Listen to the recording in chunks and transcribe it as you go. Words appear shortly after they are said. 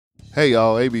Hey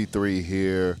y'all, AB3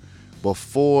 here.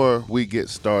 Before we get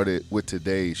started with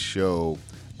today's show,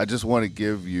 I just want to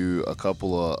give you a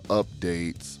couple of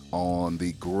updates on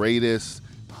the greatest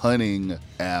hunting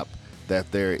app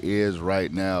that there is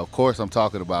right now. Of course, I'm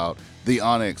talking about the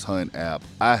Onyx Hunt app.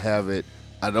 I have it.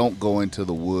 I don't go into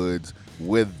the woods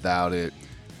without it.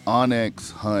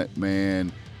 Onyx Hunt,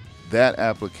 man, that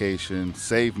application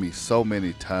saved me so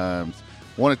many times.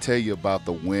 I want to tell you about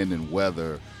the wind and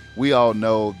weather. We all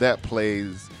know that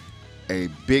plays a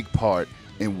big part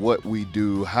in what we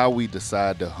do, how we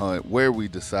decide to hunt, where we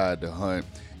decide to hunt.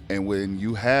 And when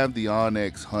you have the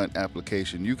Onyx Hunt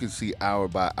application, you can see hour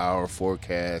by hour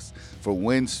forecasts for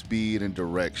wind speed and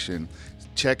direction.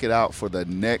 Check it out for the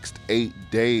next 8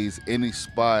 days, any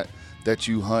spot that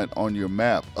you hunt on your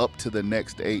map up to the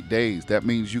next 8 days. That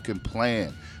means you can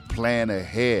plan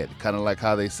ahead, kind of like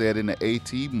how they said in the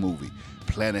AT movie,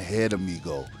 plan ahead,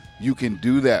 amigo. You can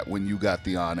do that when you got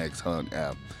the Onyx Hunt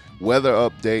app. Weather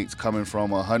updates coming from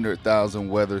 100,000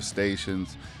 weather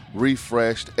stations,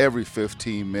 refreshed every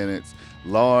 15 minutes.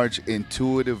 Large,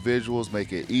 intuitive visuals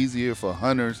make it easier for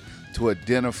hunters to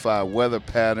identify weather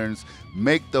patterns,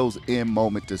 make those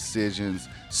in-moment decisions,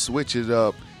 switch it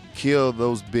up, kill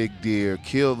those big deer,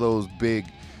 kill those big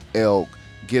elk,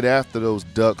 get after those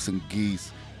ducks and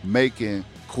geese, making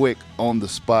quick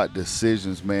on-the-spot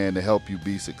decisions, man, to help you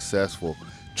be successful.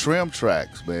 Trim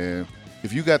tracks, man.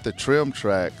 If you got the trim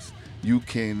tracks, you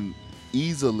can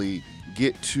easily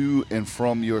get to and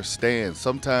from your stand.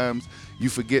 Sometimes you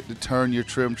forget to turn your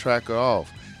trim tracker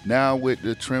off. Now with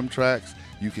the trim tracks,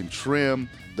 you can trim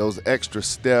those extra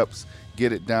steps,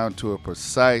 get it down to a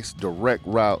precise, direct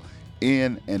route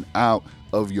in and out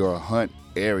of your hunt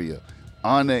area.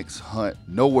 Onyx Hunt,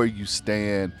 know where you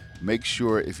stand. Make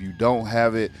sure if you don't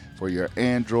have it for your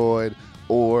Android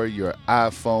or your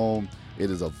iPhone, it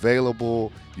is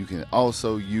available. You can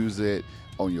also use it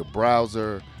on your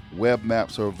browser. Web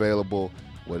maps are available.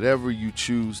 Whatever you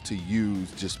choose to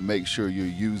use, just make sure you're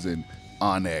using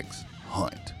Onyx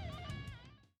Hunt.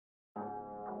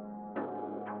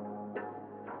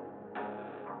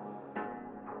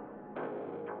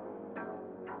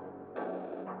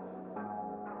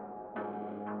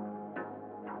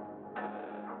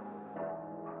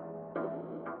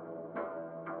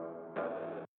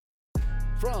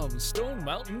 From Stone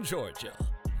Mountain, Georgia,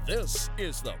 this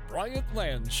is the Bryant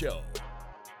Land Show.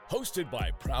 Hosted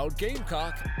by proud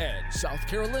Gamecock and South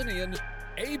Carolinian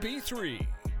AB3.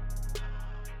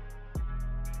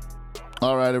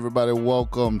 All right, everybody,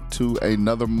 welcome to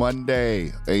another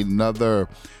Monday, another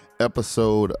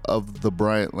episode of the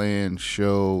Bryant Land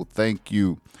Show. Thank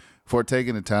you for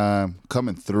taking the time,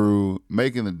 coming through,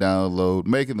 making the download,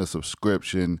 making the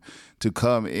subscription to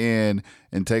come in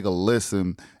and take a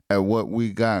listen at what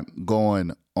we got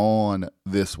going on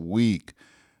this week.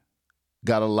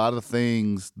 Got a lot of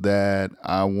things that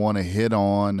I want to hit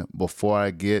on before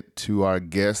I get to our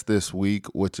guest this week,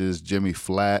 which is Jimmy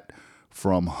Flatt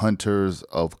from Hunters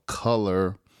of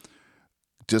Color.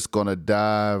 Just going to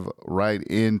dive right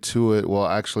into it. Well,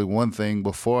 actually, one thing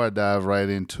before I dive right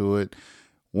into it,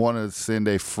 want to send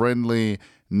a friendly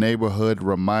neighborhood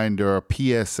reminder,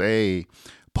 a PSA,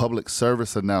 public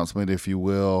service announcement, if you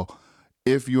will.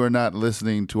 If you are not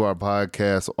listening to our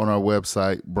podcast on our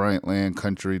website,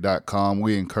 bryantlandcountry.com,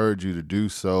 we encourage you to do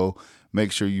so.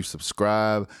 Make sure you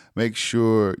subscribe. Make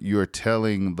sure you're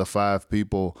telling the 5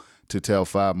 people to tell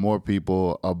 5 more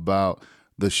people about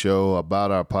the show,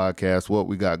 about our podcast, what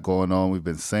we got going on. We've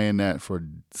been saying that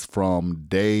from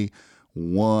day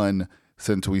one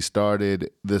since we started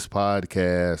this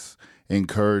podcast,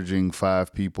 encouraging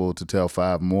 5 people to tell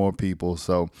 5 more people.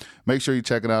 So make sure you're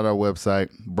checking out our website,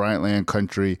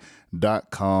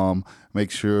 bryantlandcountry.com. Make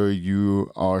sure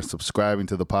you are subscribing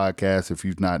to the podcast if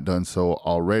you've not done so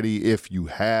already. If you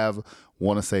have,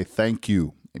 want to say thank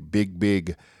you, a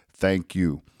big thank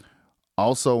you.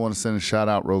 Also want to send a shout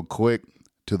out real quick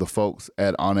to the folks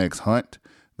at Onyx Hunt.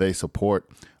 They support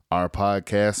our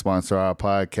podcast, sponsor our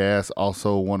podcast.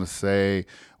 Also want to say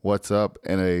what's up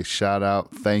and a shout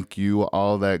out, thank you,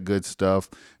 all that good stuff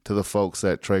to the folks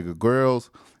at Traeger Grills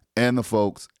and the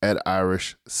folks at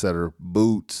Irish Setter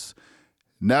Boots.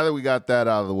 Now that we got that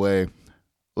out of the way,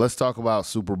 let's talk about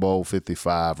Super Bowl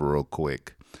 55 real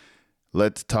quick.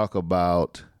 Let's talk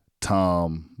about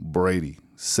Tom Brady.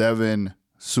 7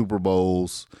 Super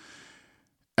Bowls.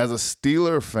 As a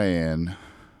Steeler fan,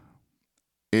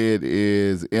 it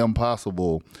is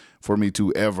impossible for me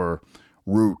to ever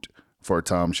root for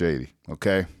Tom Shady,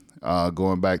 okay?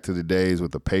 Going back to the days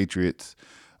with the Patriots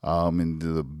and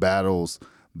the battles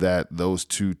that those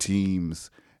two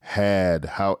teams had.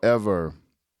 However,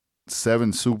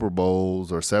 7 Super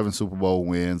Bowls or 7 Super Bowl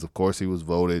wins. Of course, he was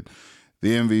voted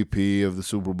the MVP of the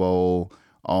Super Bowl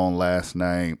on last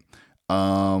night.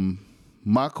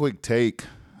 My quick take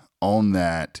on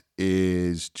that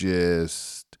is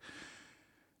just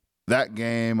that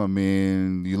game. I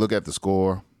mean, you look at the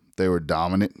score, they were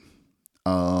dominant.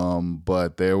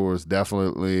 But there was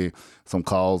definitely some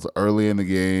calls early in the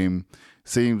game.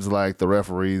 Seems like the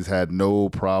referees had no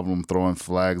problem throwing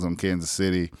flags on Kansas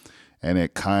City, and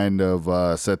it kind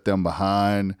of set them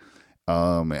behind.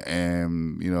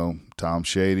 And, Tom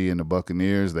Shady and the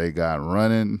Buccaneers, they got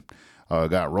rolling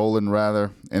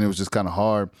rather, and it was just kind of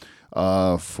hard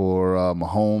for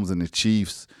Mahomes and the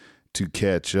Chiefs to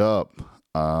catch up.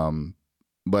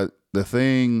 But the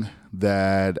thing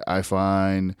that I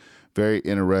find very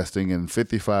interesting, in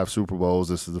 55 Super Bowls,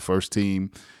 this is the first team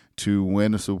to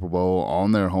win a Super Bowl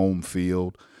on their home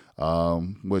field,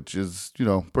 which is,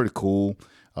 pretty cool.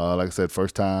 Like I said,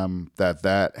 first time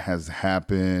that has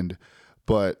happened.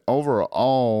 But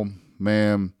overall,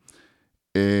 man,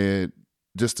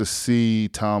 just to see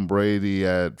Tom Brady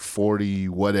at 40,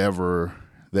 whatever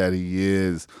that he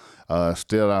is,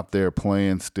 still out there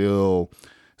playing, still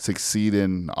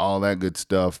succeeding, all that good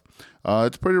stuff.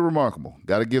 It's pretty remarkable.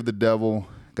 Got to give the devil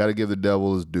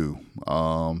his due.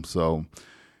 So,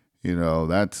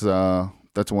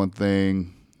 that's one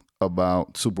thing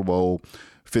about Super Bowl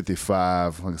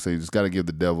 55. Like I say, you just got to give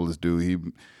the devil his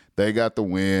due. They got the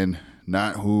win,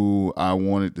 not who I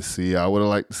wanted to see. I would have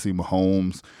liked to see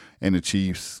Mahomes and the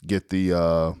Chiefs get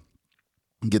the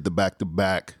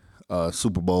back-to-back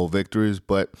Super Bowl victories,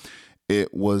 but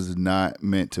it was not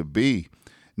meant to be.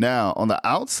 Now, on the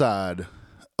outside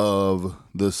of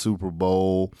the Super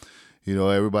Bowl,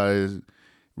 everybody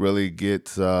really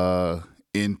gets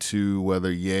into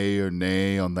whether yay or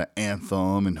nay on the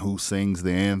anthem and who sings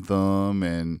the anthem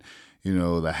and,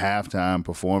 the halftime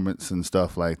performance and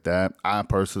stuff like that. I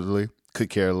personally could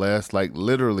care less. Like,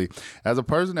 literally, as a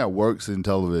person that works in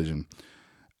television,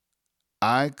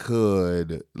 I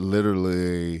could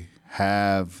literally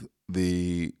have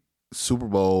the Super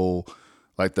Bowl,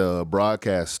 like the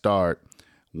broadcast start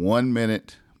 1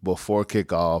 minute before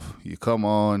kickoff. You come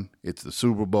on, it's the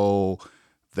Super Bowl.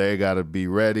 They got to be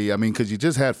ready. I mean, because you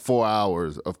just had 4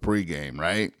 hours of pregame,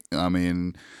 right?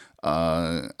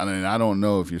 I don't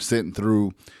know if you're sitting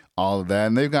through all of that.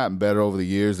 And they've gotten better over the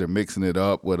years. They're mixing it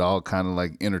up with all kind of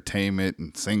like entertainment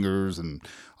and singers and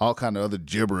all kind of other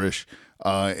gibberish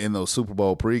in those Super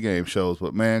Bowl pregame shows.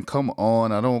 But, man, come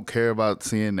on. I don't care about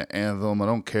seeing the anthem. I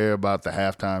don't care about the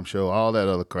halftime show, all that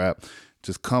other crap.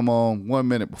 Just come on 1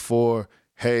 minute before.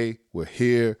 Hey, we're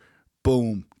here.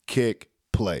 Boom, kick,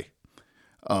 play.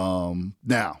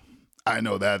 Now, I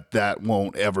know that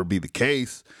won't ever be the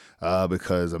case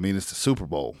because, it's the Super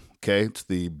Bowl, okay? It's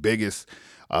the biggest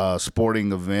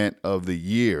sporting event of the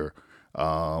year.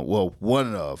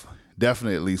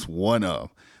 Definitely at least one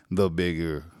of the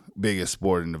biggest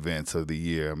sporting events of the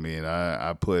year.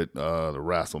 I put the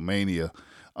WrestleMania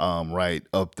right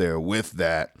up there with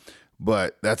that,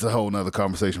 but that's a whole nother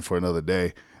conversation for another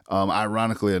day.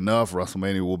 Ironically enough,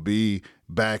 WrestleMania will be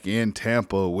back in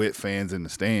Tampa with fans in the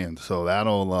stands, so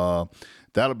that'll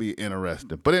be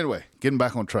interesting. But anyway, getting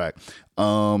back on track.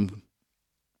 Some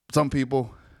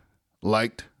people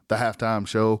liked the halftime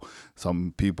show.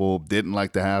 Some people didn't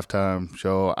like the halftime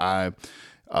show. I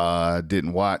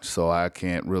didn't watch, so I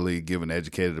can't really give an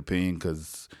educated opinion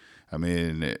because,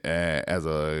 as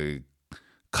a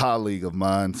colleague of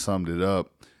mine summed it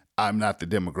up, I'm not the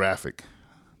demographic.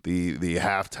 The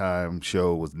halftime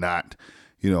show was not,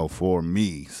 for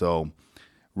me. So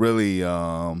really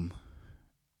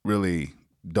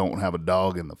don't have a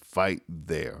dog in the fight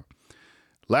there.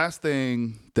 Last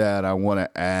thing that I want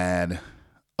to add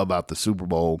about the Super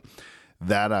Bowl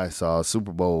that I saw,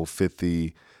 Super Bowl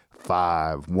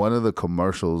 55, one of the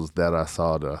commercials that I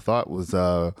saw that I thought was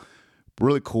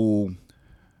really cool,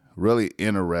 really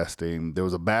interesting. There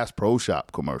was a Bass Pro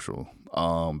Shop commercial,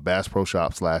 Bass Pro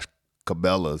Shop /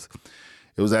 Cabela's.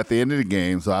 It was at the end of the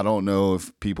game, so I don't know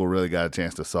if people really got a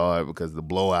chance to saw it because the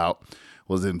blowout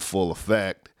was in full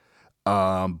effect.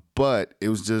 But it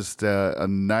was just a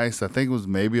nice, I think it was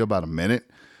maybe about a minute,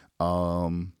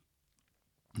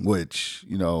 which,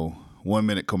 1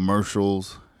 minute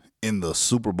commercials in the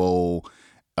Super Bowl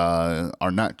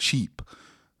are not cheap.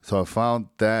 So I found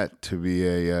that to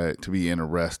be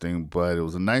interesting, but it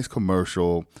was a nice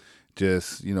commercial,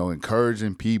 just,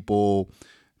 encouraging people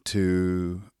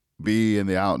to be in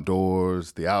the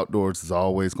outdoors. The outdoors is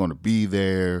always going to be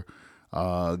there.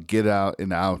 Get out in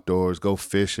the outdoors, go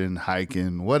fishing,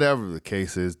 hiking, whatever the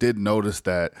case is. Did notice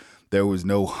that there was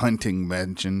no hunting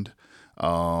mentioned.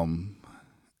 I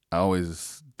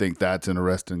always think that's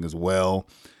interesting as well.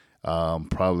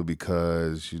 Probably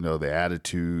because, the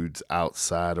attitudes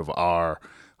outside of our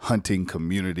hunting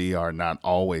community are not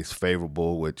always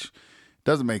favorable, which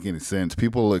doesn't make any sense.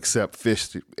 People accept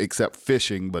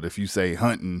fishing, but if you say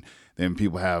hunting, then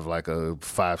people have like a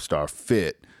 5-star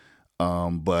fit.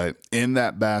 But in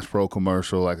that Bass Pro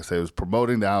commercial, like I said, it was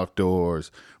promoting the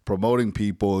outdoors, promoting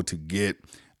people to get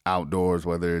outdoors,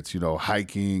 whether it's,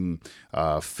 hiking,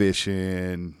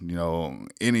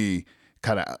 fishing, any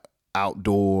kind of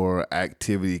outdoor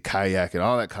activity, kayaking,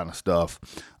 all that kind of stuff.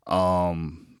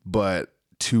 But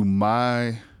to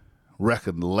my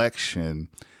recollection,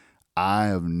 I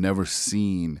have never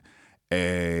seen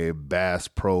a Bass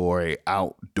Pro or a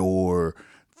outdoor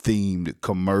themed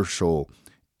commercial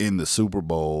in the Super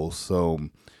Bowl. So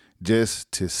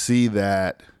just to see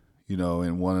that,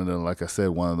 in one of the, like I said,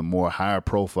 one of the more higher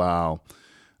profile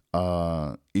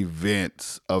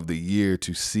events of the year,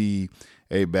 to see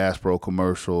a Bass Pro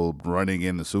commercial running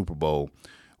in the Super Bowl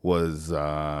was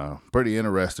pretty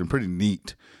interesting, pretty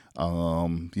neat.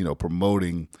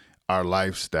 Promoting our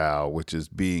lifestyle, which is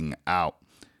being out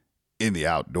in the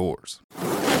outdoors.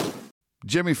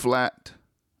 Jimmy Flatt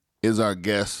is our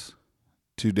guest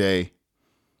today.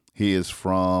 He is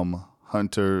from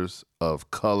Hunters of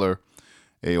Color,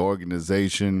 a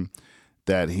organization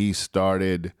that he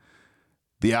started.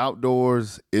 The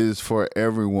outdoors is for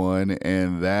everyone,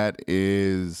 and that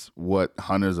is what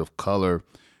Hunters of Color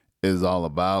is all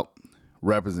about.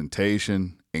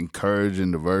 Representation,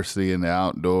 encouraging diversity in the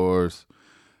outdoors,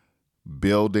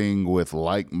 building with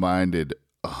like-minded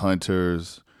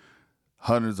hunters.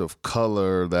 Hunters of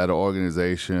Color, that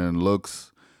organization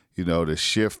looks, to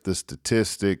shift the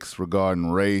statistics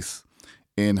regarding race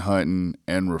in hunting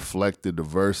and reflect the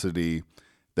diversity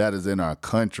that is in our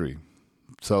country.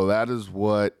 So that is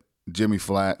what Jimmy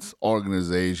Flatt's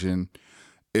organization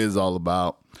is all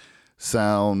about.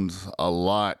 Sounds a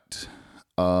lot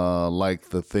like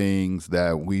the things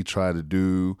that we try to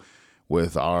do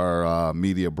with our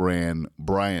media brand,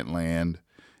 Bryant Land.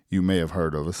 You may have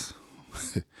heard of us.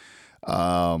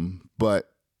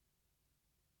 But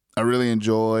I really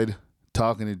enjoyed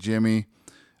talking to Jimmy.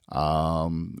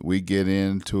 We get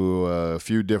into a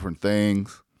few different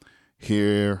things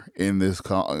here in this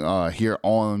here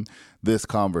on this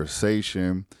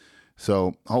conversation.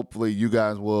 So hopefully you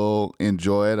guys will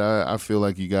enjoy it. I feel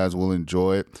like you guys will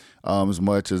enjoy it as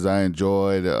much as I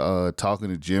enjoyed talking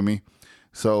to Jimmy.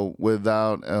 So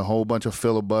without a whole bunch of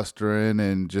filibustering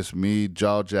and just me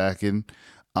jaw-jacking,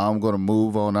 I'm going to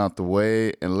move on out the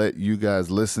way and let you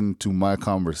guys listen to my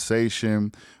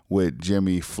conversation with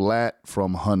Jimmy Flatt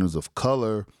from Hunters of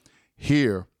Color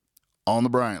here on the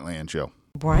Bryant Land Show.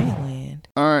 Bryant Land.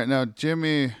 All right, now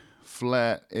Jimmy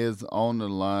Flatt is on the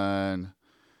line,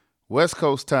 West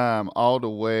Coast time, all the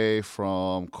way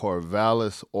from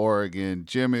Corvallis, Oregon.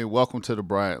 Jimmy, welcome to the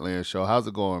Bryant Land Show. How's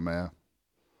it going, man?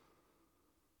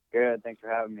 Good. Thanks for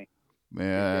having me.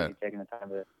 Man, Appreciate you taking the time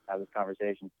to have this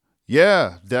conversation.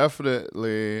 Yeah,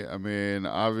 definitely. I mean,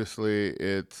 obviously,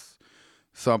 it's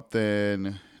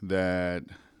something that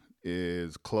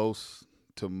is close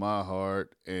to my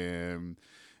heart and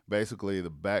basically the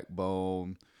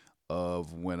backbone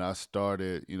of when I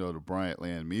started, the Bryant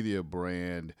Land Media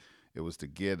brand. It was to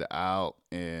get out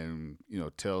and,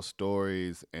 tell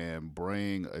stories and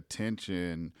bring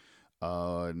attention,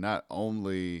 not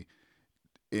only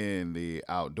in the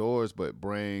outdoors, but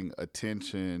bring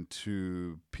attention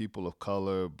to people of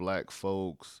color, black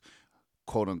folks,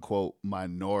 quote unquote,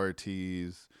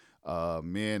 minorities,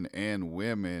 men and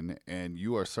women. And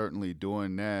you are certainly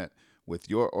doing that with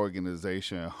your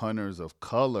organization, Hunters of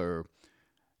Color.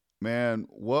 Man,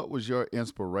 what was your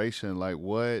inspiration? Like,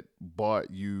 what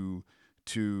brought you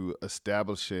to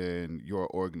establishing your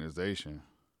organization?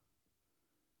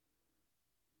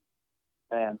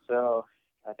 And so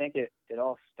I think it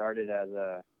all started as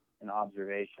an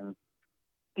observation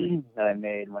that I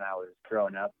made when I was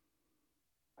growing up.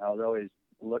 I was always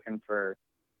looking for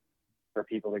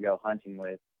people to go hunting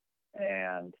with,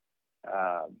 and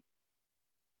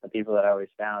the people that I always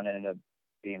found ended up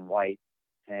being white,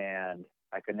 and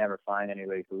I could never find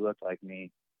anybody who looked like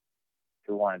me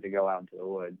who wanted to go out into the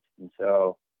woods. And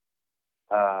so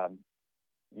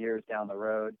years down the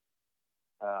road,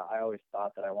 I always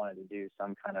thought that I wanted to do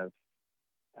some kind of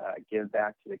give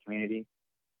back to the community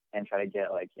and try to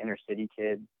get like inner city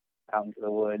kids out into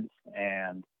the woods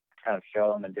and kind of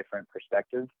show them a different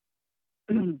perspective.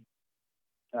 And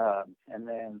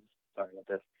then, sorry about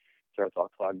this, throat's all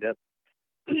clogged up.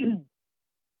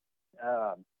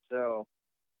 So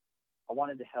I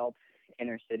wanted to help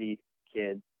inner city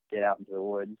kids get out into the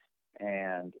woods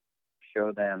and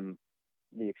show them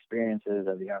the experiences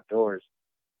of the outdoors,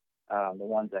 the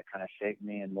ones that kind of shaped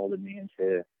me and molded me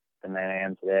into the man I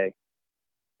am today.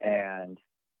 And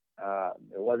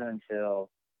it wasn't until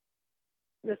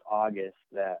this August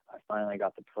that I finally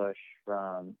got the push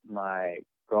from my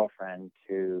girlfriend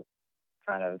to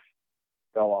kind of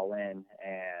go all in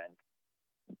and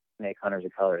make Hunters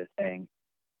of Color a thing.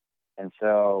 And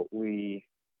so we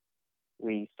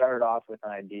started off with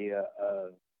an idea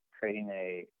of creating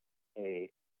a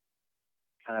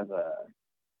kind of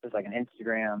just like an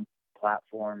Instagram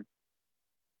platform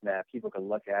that people could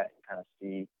look at and kind of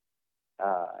see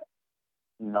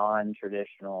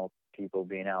non-traditional people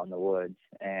being out in the woods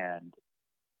and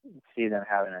see them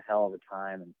having a hell of a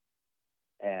time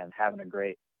and having a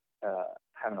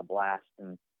blast.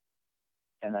 And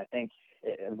I think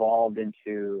it evolved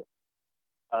into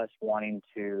us wanting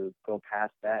to go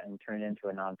past that and turn it into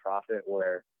a nonprofit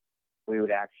where we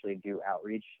would actually do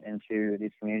outreach into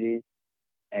these communities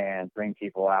and bring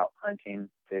people out hunting,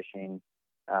 fishing,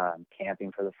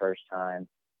 camping for the first time,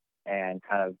 and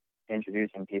kind of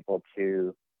introducing people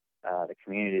to the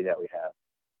community that we have.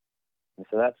 And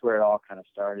so that's where it all kind of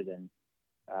started. And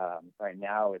right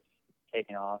now it's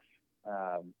taking off.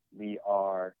 We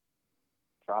are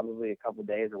probably a couple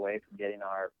days away from getting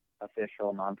our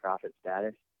official nonprofit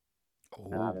status.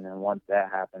 And then once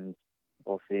that happens,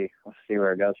 we'll see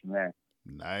where it goes from there.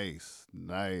 Nice.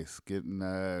 Getting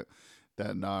that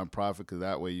nonprofit, because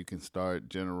that way you can start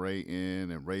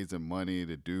generating and raising money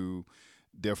to do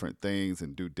different things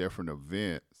and do different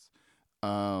events.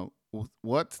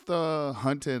 What's the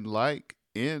hunting like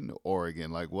in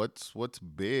Oregon? Like, what's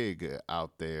big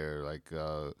out there? Like,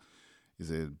 is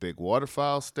it big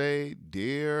waterfowl state,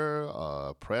 deer,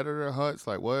 predator hunts?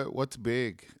 Like, what's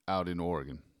big out in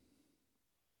Oregon?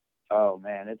 Oh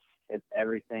man, it's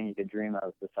everything you could dream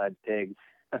of besides pigs.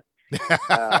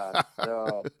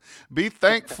 So Be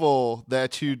thankful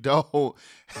that you don't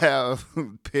have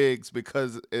pigs,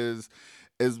 because as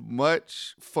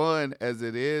much fun as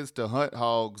it is to hunt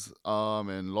hogs,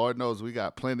 and Lord knows we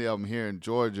got plenty of them here in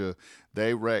Georgia,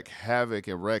 they wreak havoc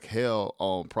and wreak hell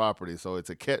on property. So it's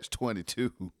a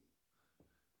catch-22.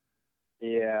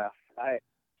 yeah,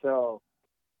 so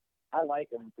I like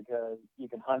them because you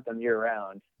can hunt them year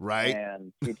round, Right.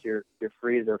 and keep your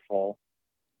freezer full.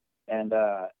 And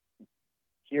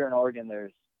here in Oregon,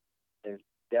 there's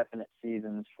definite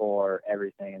seasons for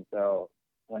everything. And so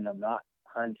when I'm not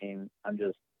hunting, I'm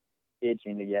just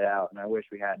itching to get out, and I wish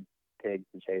we had pigs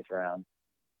to chase around.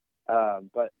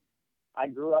 But I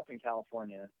grew up in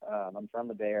California. I'm from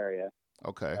the Bay Area,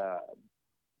 Okay.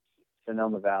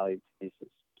 Sonoma Valley to be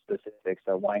specific,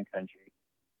 so wine country.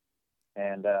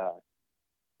 And I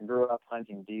grew up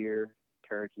hunting deer,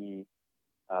 turkey,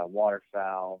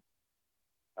 waterfowl.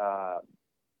 I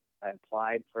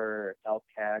applied for elk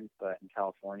tags, but in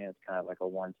California, it's kind of like a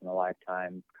once in a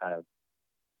lifetime kind of.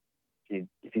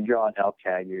 If you draw an elk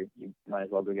tag, you might as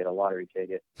well go get a lottery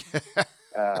ticket.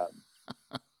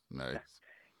 Nice.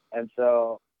 And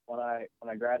so when I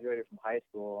graduated from high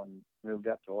school and moved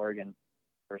up to Oregon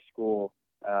for school,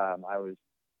 I was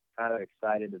kind of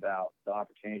excited about the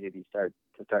opportunity to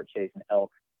start chasing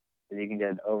elk, because you can get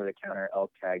an over-the-counter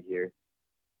elk tag here.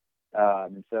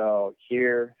 And so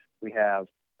here we have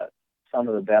some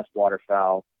of the best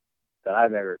waterfowl that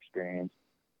I've ever experienced.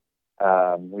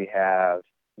 We have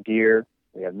deer,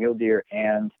 we have mule deer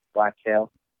and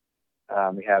blacktail.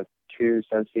 We have two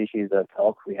subspecies of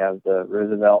elk. We have the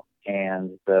Roosevelt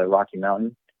and the Rocky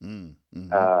Mountain.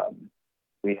 Mm-hmm.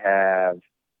 We have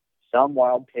some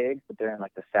wild pigs, but they're in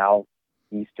like the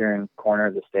southeastern corner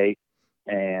of the state,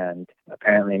 and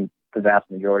apparently the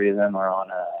vast majority of them are on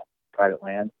private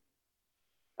land.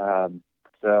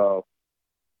 So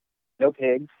no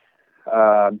pigs.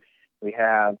 We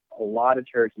have a lot of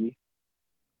turkey.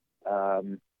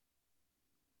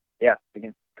 Yeah, we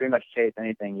can pretty much chase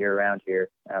anything year round here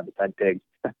besides pigs.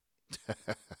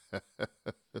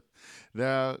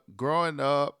 Now, growing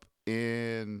up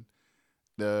in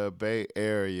the Bay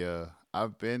Area,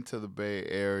 I've been to the Bay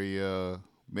Area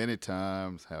many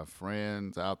times, have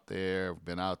friends out there,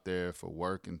 been out there for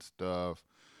work and stuff.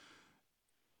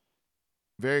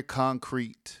 Very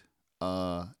concrete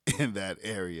in that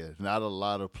area. Not a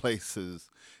lot of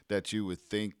places that you would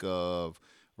think of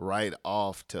right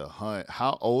off to hunt.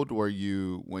 How old were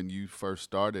you when you first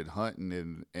started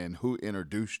hunting, and who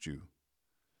introduced you?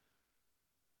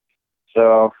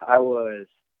 So I was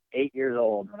 8 years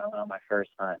old when I went on my first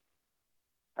hunt.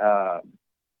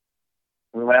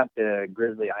 We went up to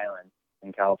Grizzly Island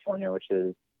in California, which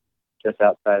is just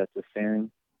outside of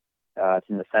Sassoon. It's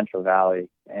in the Central Valley,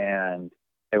 and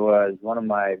it was one of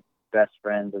my best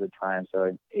friends at the time,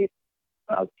 so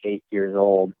when I was 8 years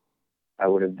old. I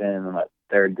would have been in like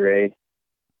third grade.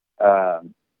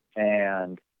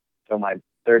 And so my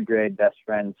third grade best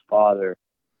friend's father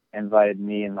invited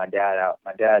me and my dad out.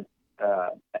 My dad's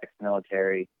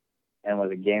ex-military and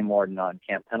was a game warden on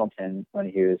Camp Pendleton when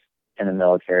he was in the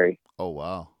military. Oh,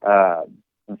 wow.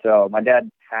 And so my dad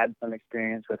had some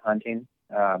experience with hunting,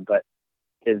 but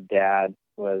his dad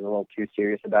was a little too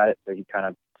serious about it, so he kind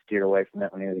of steered away from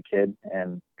it when he was a kid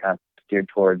and kind of steered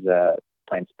towards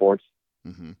playing sports.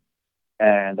 Mm-hmm.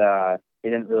 And he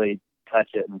didn't really touch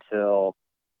it until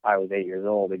I was 8 years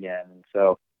old again. And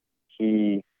so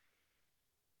we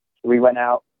went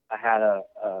out. I had a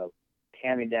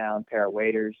hand-me-down pair of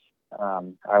waders.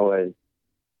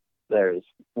 There's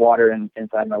water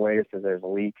inside my waders because there's a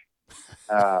leak.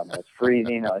 I was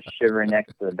freezing. I was shivering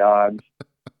next to the dogs.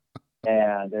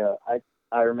 And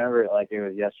I remember it like it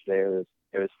was yesterday.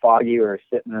 It was foggy. We were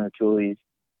sitting in the tulies,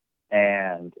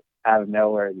 and out of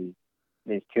nowhere,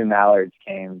 these two mallards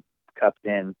came cupped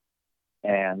in.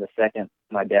 And the second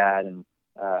my dad and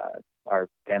our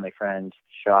family friends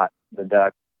shot the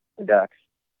ducks,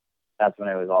 that's when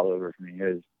it was all over for me.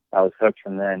 I was hooked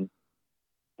from then.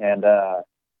 And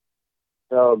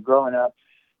so growing up,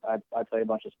 I played a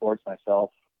bunch of sports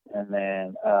myself. And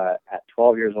then at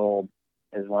 12 years old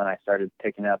is when I started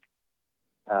picking up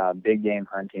big game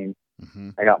hunting.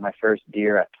 Mm-hmm. I got my first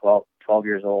deer at 12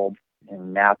 years old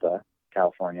in Napa,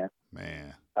 California.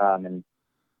 Man.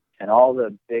 And all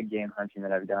the big game hunting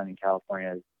that I've done in California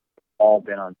has all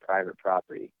been on private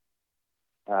property.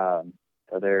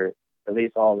 So there, at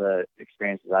least all the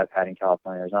experiences I've had in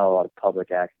California, there's not a lot of public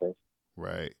access.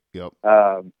 Right. Yep.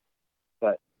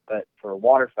 But for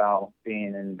waterfowl,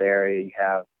 being in the Bay Area, you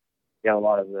have a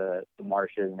lot of the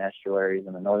marshes and estuaries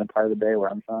in the northern part of the bay where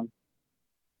I'm from.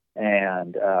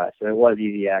 And so it was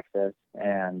easy access.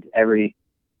 And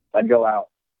I'd go out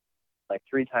like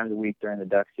 3 times a week during the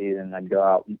duck season. I'd go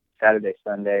out Saturday,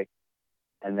 Sunday,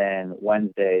 and then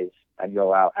Wednesdays I'd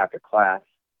go out after class.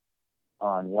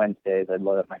 On Wednesdays I'd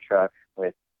load up my truck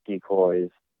with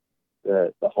decoys,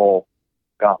 the whole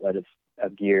gauntlet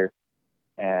of gear,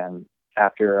 and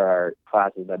after our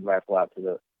classes I'd rifle out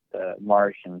to the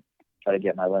marsh and try to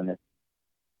get my limit.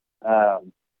 But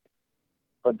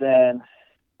then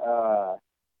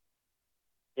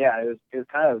it was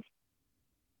kind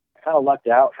of lucked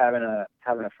out having a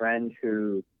friend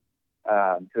who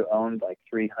owned like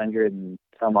 300 and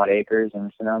some odd acres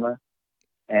in Sonoma,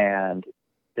 and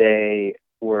they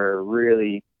were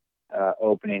really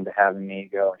opening to having me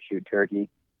go and shoot turkey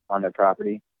on their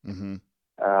property. Mm-hmm.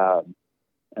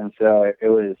 And so it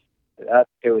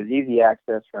was easy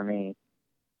access for me,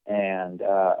 and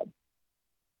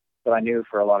but I knew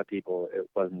for a lot of people it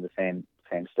wasn't the same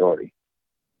story.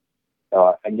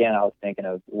 So again, I was thinking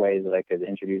of ways that I could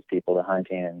introduce people to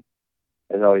hunting, and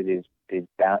there's always these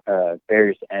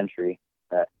barriers to entry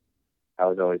that I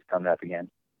was always coming up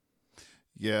against.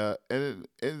 Yeah, and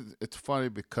it's funny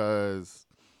because,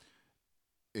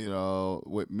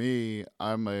 with me,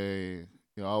 I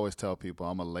always tell people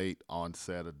I'm a late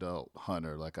onset adult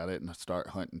hunter. Like I didn't start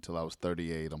hunting until I was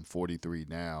 38. I'm 43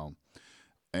 now.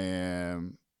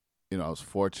 And, I was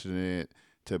fortunate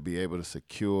to be able to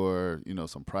secure,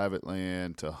 some private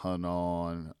land to hunt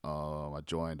on. I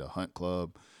joined a hunt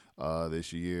club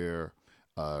this year.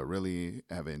 Really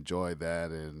have enjoyed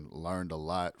that and learned a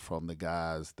lot from the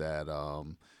guys that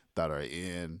are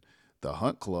in the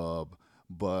hunt club.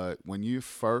 But when you're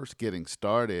first getting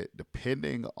started,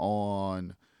 depending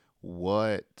on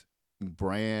what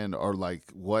brand or like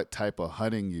what type of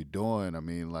hunting you're doing, I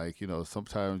mean, like,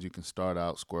 sometimes you can start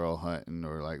out squirrel hunting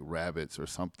or like rabbits or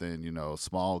something,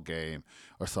 small game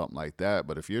or something like that.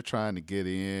 But if you're trying to get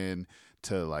in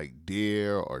to like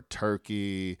deer or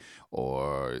turkey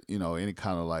or, any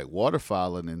kind of like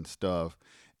waterfowling and stuff,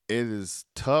 it is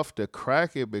tough to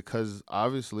crack it because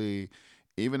obviously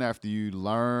even after you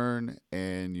learn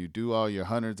and you do all your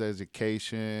hunter's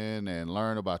education and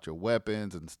learn about your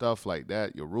weapons and stuff like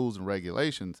that, your rules and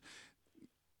regulations,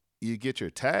 you get your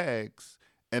tags,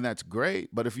 and that's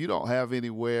great. But if you don't have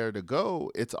anywhere to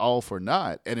go, it's all for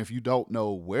naught. And if you don't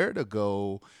know where to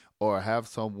go or have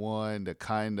someone to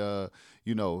kind of,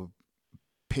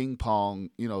 ping pong,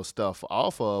 stuff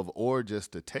off of, or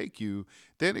just to take you,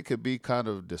 then it could be kind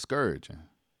of discouraging.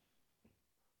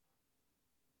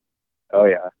 Oh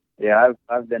yeah,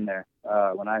 I've been there.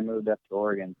 When I moved up to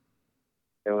Oregon,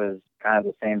 it was kind of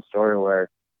the same story where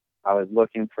I was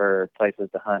looking for places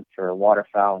to hunt for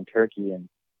waterfowl and turkey, and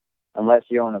unless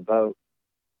you own a boat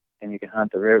and you can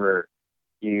hunt the river,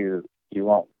 you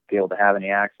won't be able to have any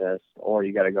access, or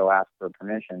you got to go ask for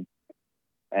permission.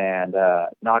 And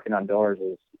knocking on doors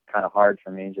is kind of hard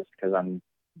for me just because I'm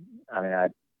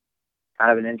kind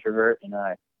of an introvert, and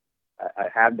I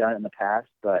have done it in the past,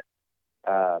 but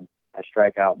I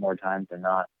strike out more times than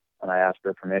not when I ask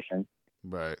for permission.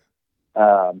 Right.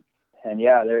 And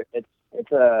yeah,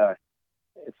 it's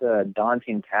a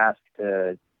daunting task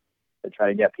to try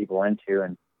to get people into,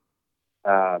 and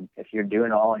if you're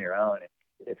doing it all on your own,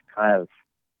 it's kind of,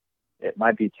 it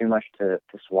might be too much to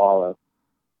swallow.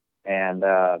 And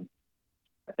I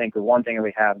think the one thing that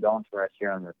we have going for us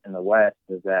here in the West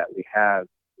is that we have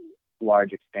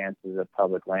large expanses of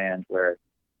public land where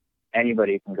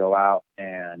anybody can go out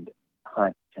and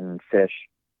hunt and fish,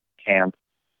 camp.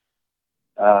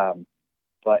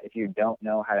 But if you don't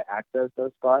know how to access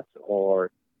those spots, or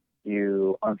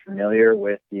you aren't familiar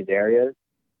with these areas,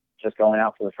 just going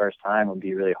out for the first time would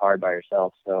be really hard by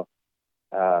yourself. So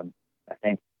I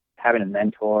think having a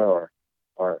mentor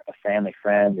or a family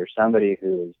friend or somebody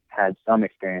who's had some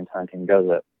experience hunting goes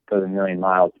a million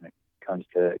miles when it comes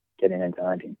to getting into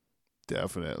hunting.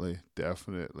 Definitely.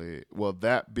 Will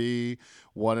that be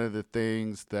one of the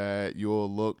things that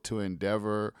you'll look to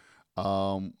endeavor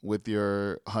with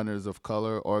your Hunters of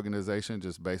Color organization?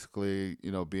 Just basically,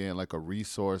 being like a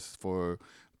resource for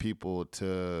people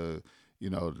to,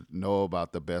 know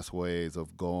about the best ways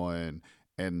of going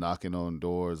and knocking on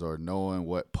doors, or knowing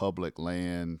what public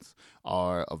lands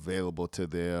are available to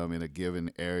them in a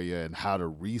given area, and how to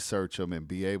research them and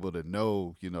be able to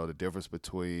know, the difference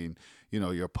between,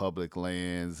 your public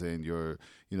lands and your,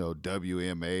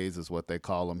 WMAs is what they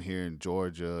call them here in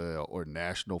Georgia, or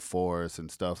national forests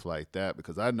and stuff like that.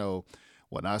 Because I know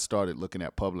when I started looking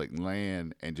at public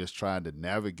land and just trying to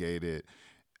navigate it,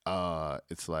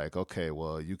 it's like, okay,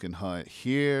 well, you can hunt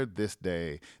here this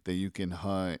day, then you can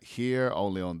hunt here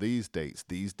only on these dates.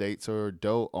 These dates are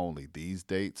doe only. These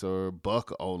dates are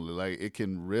buck only. Like, it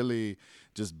can really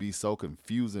just be so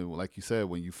confusing. Like you said,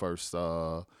 when you first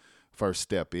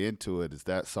step into it, is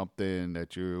that something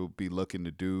that you'll be looking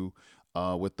to do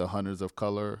with the Hunters of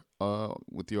Color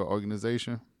with your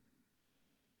organization?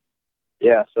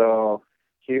 Yeah, so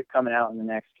coming out in the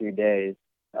next few days.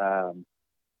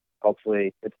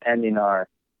 Hopefully, it's pending our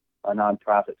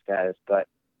nonprofit status, but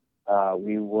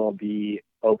we will be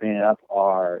opening up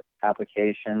our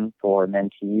application for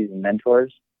mentees and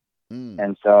mentors.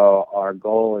 And so our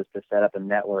goal is to set up a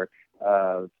network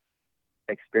of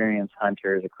experienced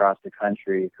hunters across the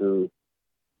country who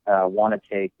want to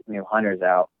take new hunters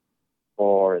out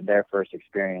for their first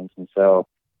experience. And so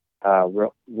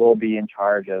we'll be in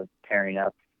charge of pairing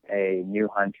up a new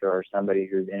hunter or somebody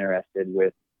who's interested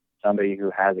with somebody who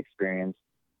has experience.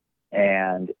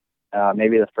 And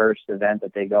maybe the first event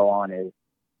that they go on is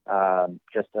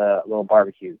just a little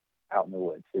barbecue out in the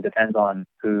woods. It depends on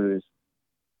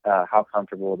how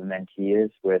comfortable the mentee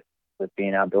is with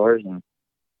being outdoors, and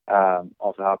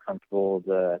also how comfortable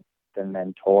the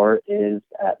mentor is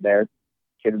at their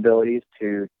capabilities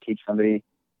to teach somebody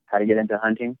how to get into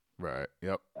hunting. Right.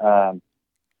 Yep.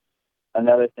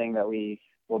 Another thing that we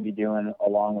will be doing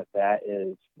along with that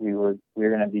is we're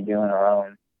going to be doing our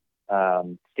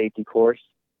own safety course,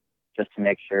 just to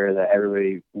make sure that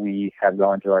everybody we have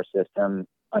going through our system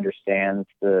understands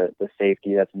the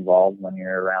safety that's involved when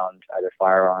you're around either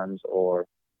firearms or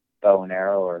bow and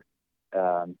arrow, or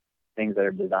things that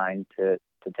are designed to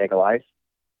take a life.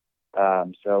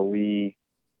 So we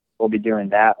will be doing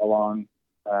that along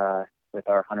with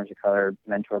our Hunters of Color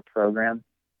mentor program.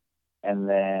 And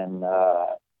then,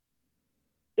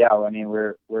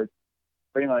 we're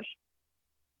pretty much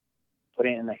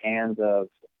putting it in the hands of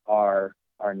our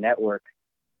network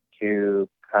to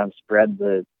kind of spread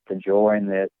the joy and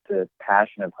the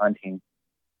passion of hunting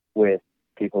with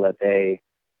people that they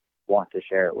want to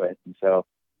share it with. And so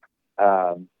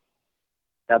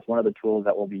that's one of the tools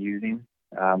that we'll be using.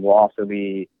 We'll also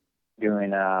be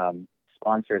doing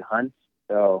sponsored hunts.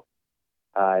 So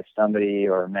if somebody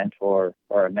or a mentor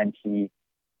or a mentee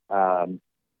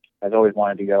has always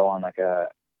wanted to go on like a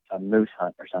moose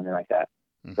hunt or something like that,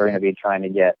 we're going to be trying to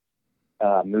get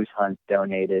moose hunts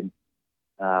donated.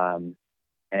 And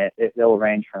it'll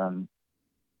range from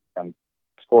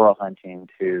squirrel hunting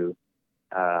to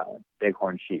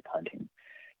bighorn sheep hunting.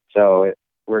 So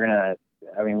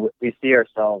we see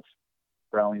ourselves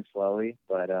growing slowly,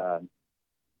 but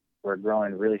we're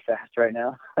growing really fast right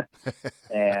now.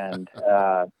 And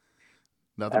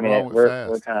nothing wrong with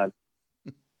fast. We're kind of,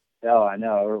 oh, I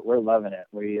know, we're loving it.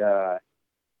 We're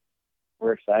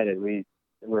excited.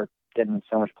 We're getting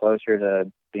so much closer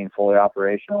to being fully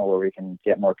operational, where we can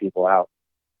get more people out.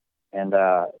 And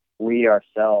we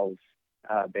ourselves,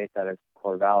 based out of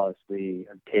Corvallis, we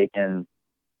have taken,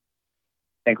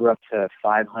 I think we're up to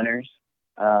 5 hunters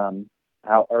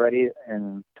out already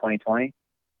in 2020,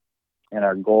 and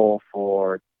our goal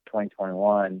for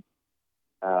 2021,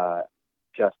 uh,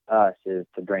 just us, is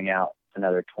to bring out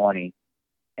another 20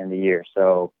 in the year.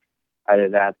 So either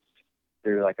that's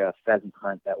through like a pheasant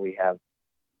hunt that we have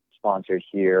sponsored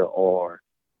here, or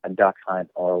a duck hunt,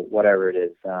 or whatever it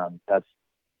is. That's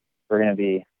We're going to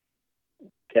be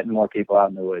getting more people out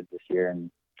in the woods this year and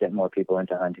getting more people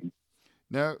into hunting.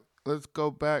 Now let's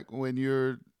go back when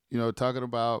you're, talking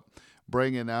about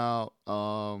bringing out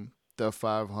the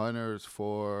 500s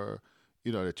for,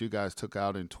 that you guys took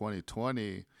out in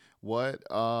 2020. What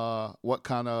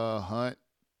kind of hunt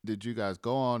did you guys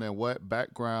go on, and what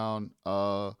background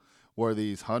were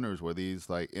these hunters? Were these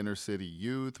like inner city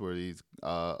youth? Were these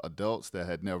adults that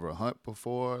had never hunt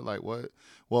before? Like what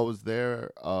was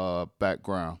their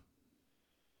background?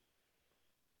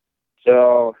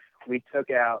 So we took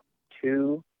out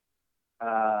two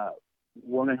uh,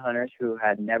 woman hunters who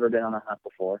had never been on a hunt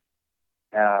before.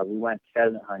 We went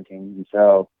pheasant hunting, and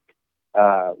so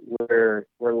we're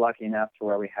lucky enough to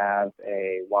where we have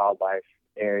a wildlife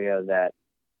area that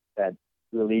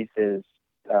releases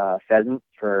pheasant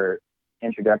for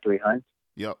introductory hunts.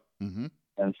 Yep. Mm-hmm.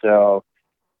 And so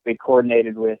we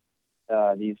coordinated with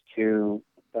these two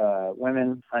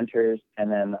women hunters,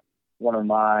 and then one of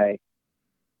my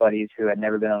buddies who had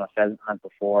never been on a pheasant hunt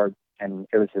before, and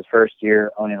it was his first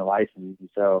year owning a license. And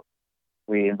so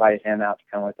we invited him out to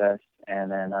come with us,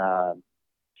 and then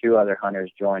two other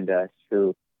hunters joined us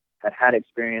who had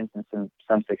experience and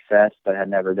some success, but had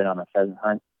never been on a pheasant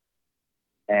hunt.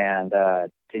 And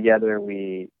together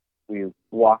we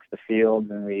walked the fields,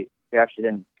 and we actually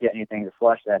didn't get anything to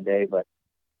flush that day, but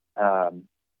to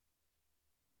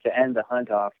end the hunt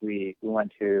off, we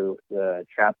went to the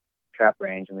trap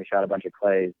range, and we shot a bunch of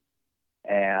clays,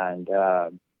 and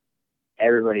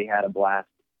everybody had a blast,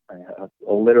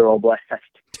 a literal blast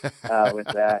with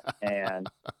that. And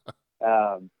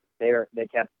they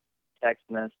kept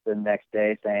texting us the next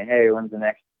day saying, "Hey, when's the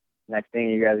next thing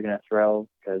you guys are gonna throw?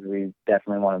 Because we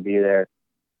definitely want to be there."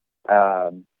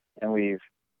 And we've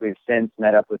since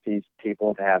met up with these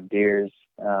people to have beers,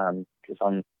 just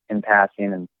in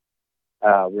passing, and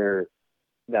they're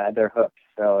hooked.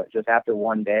 So just after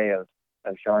one day of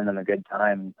showing them a good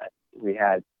time, we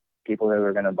had people that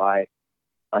were going to buy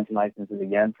hunting licenses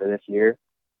again for this year,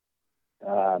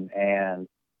 and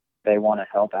they want to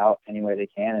help out any way they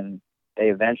can, and they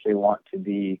eventually want to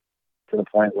be to the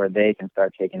point where they can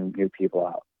start taking new people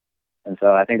out. And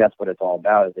so I think that's what it's all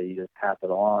about, is that you just pass it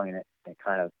along, and it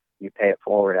kind of, you pay it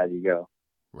forward as you go.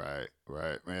 Right,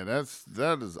 man.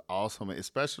 That is awesome,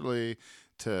 especially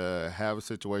to have a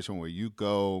situation where you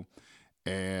go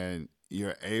and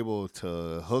you're able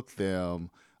to hook them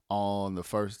on the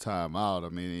first time out. I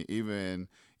mean, even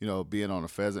being on a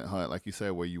pheasant hunt, like you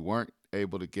said, where you weren't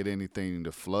able to get anything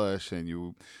to flush, and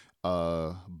you,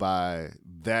 by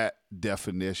that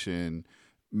definition,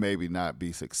 maybe not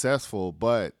be successful,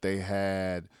 but they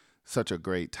had such a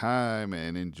great time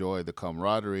and enjoy the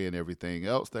camaraderie and everything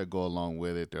else that go along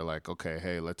with it. They're like, okay,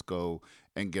 hey, let's go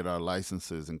and get our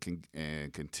licenses and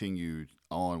continue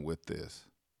on with this.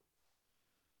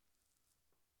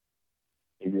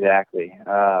 Exactly.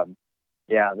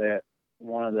 Yeah,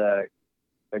 one of the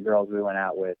girls we went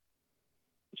out with,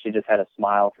 she just had a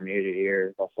smile from ear to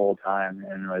ear the whole time,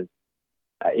 and was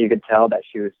you could tell that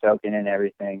she was soaking in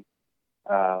everything,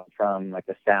 from like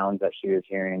the sounds that she was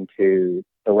hearing to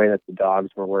the way that the dogs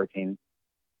were working,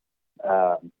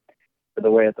 to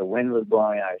the way that the wind was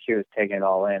blowing out. She was taking it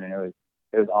all in, and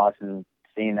it was awesome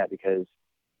seeing that, because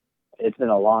it's been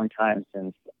a long time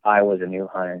since I was a new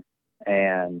hunter,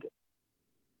 and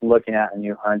looking at a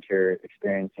new hunter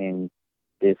experiencing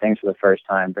these things for the first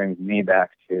time brings me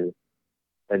back to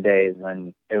the days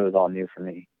when it was all new for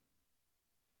me.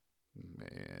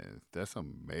 Man, that's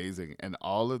amazing. And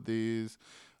all of these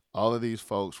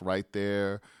folks right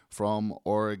there from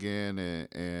Oregon,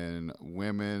 and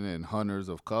women and hunters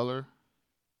of color.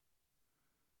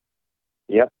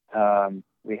 Yep.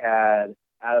 We had,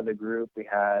 out of the group, we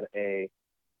had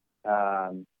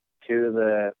two of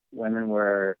the women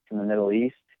were from the Middle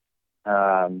East,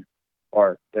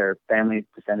 or their families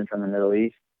descended from the Middle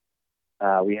East.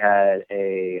 We had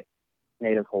a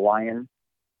native Hawaiian,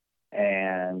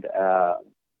 and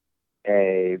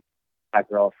a black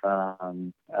girl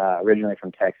from originally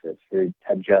from Texas, who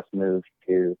had just moved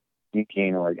to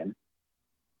Eugene, Oregon.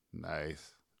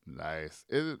 Nice.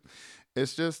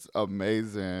 It's just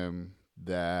amazing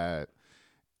that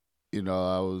I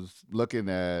was looking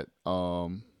at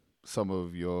some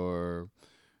of your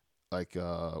like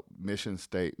mission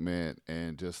statement,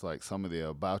 and just like some of the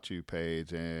about you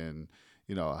page, and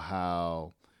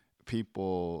how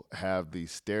people have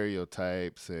these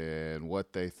stereotypes and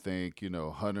what they think,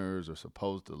 hunters are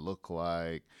supposed to look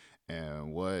like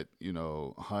and what,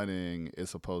 hunting is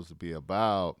supposed to be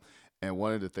about. And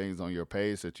one of the things on your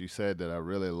page that you said that I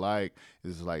really like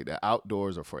is like the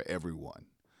outdoors are for everyone.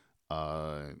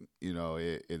 Uh,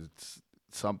 it's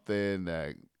something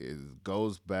that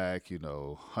goes back,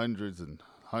 hundreds and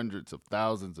hundreds of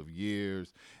thousands of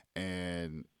years.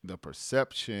 And the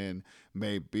perception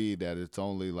may be that it's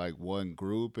only like one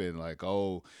group and like,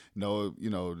 oh, no,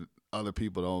 other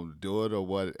people don't do it or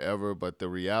whatever. But the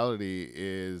reality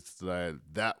is that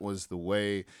that was the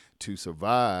way to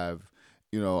survive,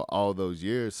 all those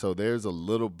years. So there's a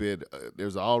little bit,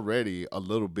 there's already a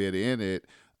little bit in it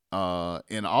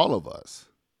in all of us.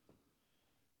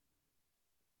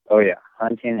 Oh yeah,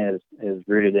 hunting is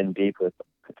rooted in deep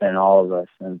within all of us.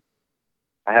 And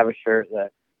I have a shirt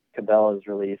that Cabela's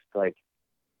released like,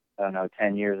 I don't know,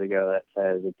 10 years ago that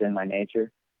says it's in my nature.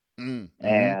 Mm-hmm.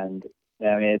 And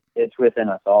I mean, it's within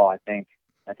us all. I think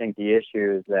the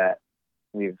issue is that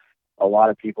we've, a lot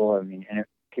of people, I mean,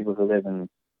 people who live in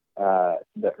the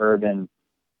uh, urban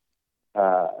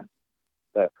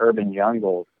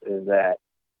jungles, is that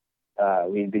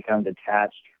we've become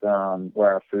detached from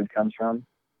where our food comes from.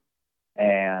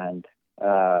 And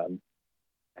I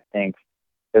think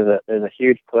there's a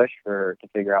huge push to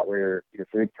figure out where your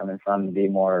food's coming from and be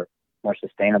more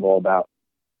sustainable about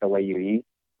the way you eat.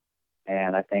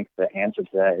 And I think the answer to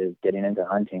that is getting into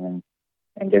hunting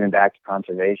and giving back to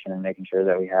conservation and making sure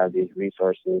that we have these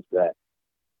resources that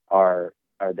are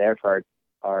there for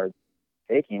our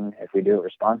taking if we do it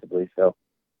responsibly. So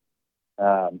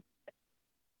um,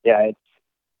 yeah,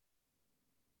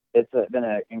 been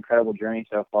an incredible journey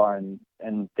so far, and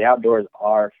the outdoors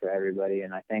are for everybody.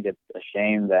 And I think it's a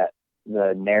shame that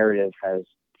the narrative has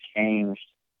changed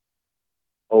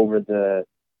over the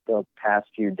past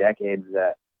few decades,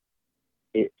 that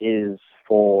it is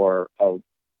for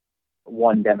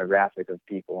one demographic of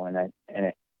people,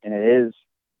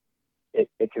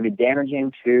 it can be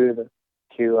damaging to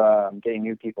getting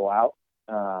new people out.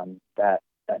 That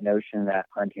notion that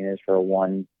hunting is for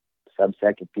one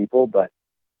subsect of people, but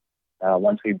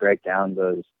once we break down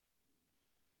those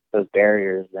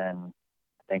barriers, then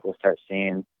I think we'll start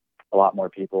seeing a lot more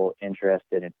people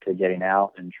interested into getting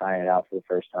out and trying it out for the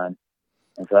first time.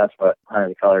 And so that's what Hunter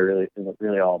the Color really is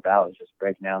really all about, is just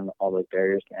breaking down all those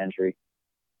barriers to entry.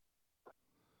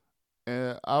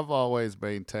 And I've always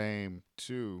maintained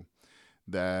too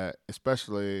that,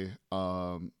 especially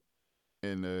in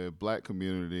the black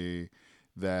community,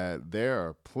 that there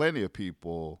are plenty of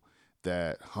people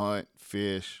that hunt,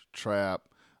 fish, trap,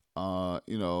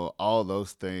 all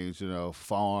those things,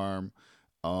 farm.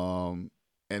 Um,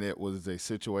 and it was a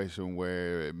situation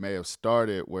where it may have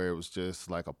started where it was just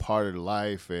like a part of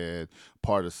life and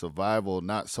part of survival,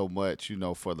 not so much,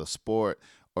 for the sport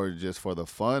or just for the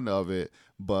fun of it,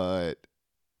 but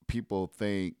people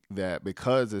think that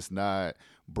because it's not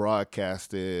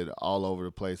broadcasted all over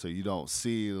the place, or you don't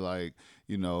see like,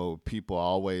 people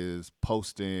always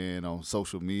posting on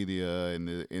social media,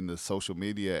 in the social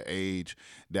media age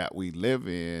that we live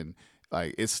in,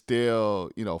 like it's still,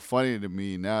 funny to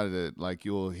me now that like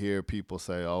you'll hear people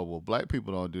say, oh well, black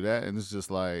people don't do that. And it's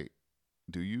just like,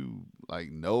 do you like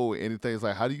know anything? It's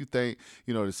like, how do you think,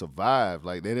 to survive?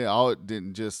 Like they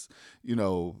didn't just,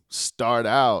 start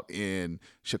out in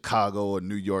Chicago or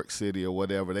New York City or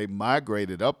whatever. They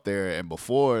migrated up there, and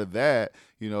before that,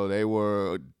 they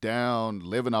were down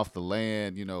living off the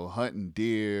land, hunting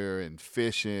deer and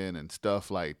fishing and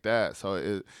stuff like that.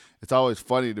 So it's always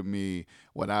funny to me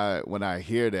when I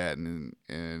hear that,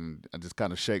 and I just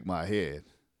kind of shake my head.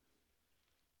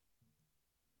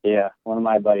 Yeah, one of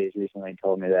my buddies recently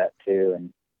told me that too,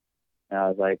 and I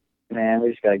was like, man,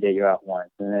 we just got to get you out once,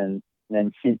 and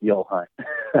then you'll hunt.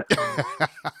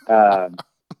 um,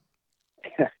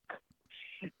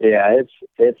 yeah,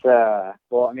 it's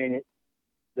well, I mean,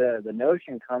 the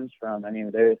notion comes from, I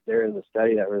mean, there is a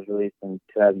study that was released in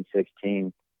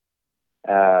 2016.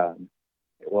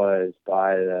 It was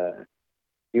by the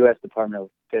U.S. Department of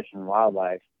Fish and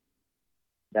Wildlife,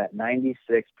 that 96%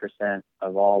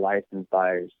 of all licensed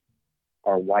buyers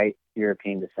are white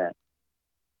European descent.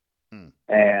 Hmm.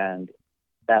 And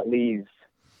that leaves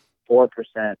 4%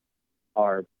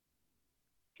 are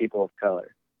people of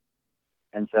color.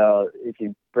 And so if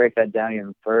you break that down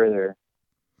even further,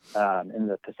 in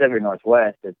the Pacific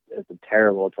Northwest, it's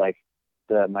terrible. It's like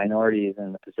the minorities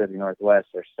in the Pacific Northwest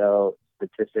are so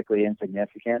statistically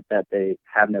insignificant that they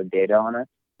have no data on it.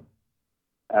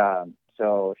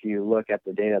 So if you look at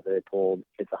the data that they pulled,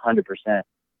 it's 100%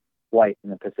 white in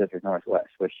the Pacific Northwest,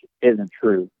 which isn't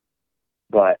true.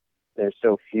 But there's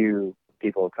so few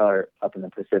people of color up in the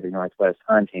Pacific Northwest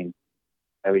hunting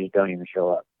that we just don't even show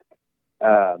up.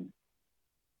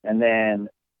 And then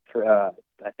for,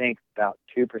 I think about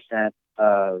 2%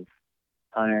 of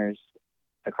hunters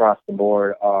across the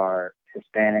board are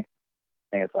Hispanic.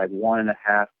 I think it's like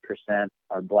 1.5%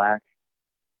 are Black.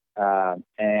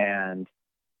 And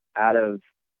out of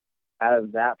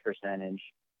that percentage,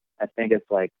 I think it's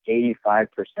like 85%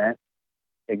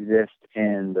 exist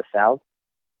in the South.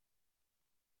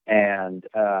 And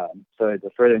so the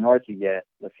further north you get,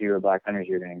 the fewer Black hunters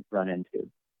you're going to run into.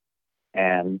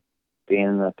 And being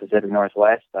in the Pacific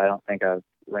Northwest, I don't think I've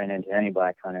ran into any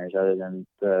Black hunters other than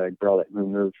the girl who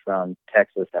moved from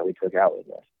Texas that we took out with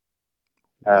us.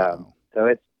 Wow.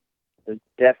 So there's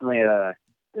definitely a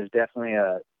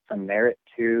merit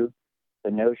to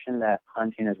the notion that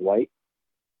hunting is white,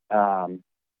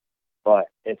 but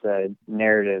it's a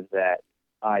narrative that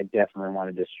I definitely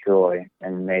want to destroy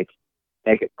and make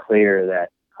it clear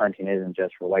that hunting isn't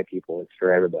just for white people; it's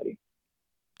for everybody.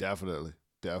 Definitely.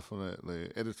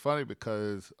 And it's funny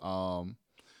because, I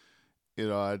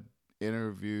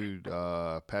interviewed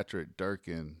Patrick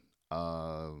Durkin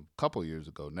a couple years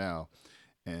ago now,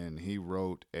 and he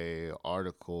wrote a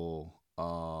article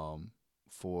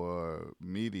for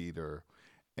Meat Eater,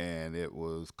 and it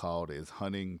was called "Is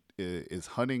Hunting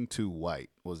Too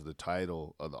White?" was the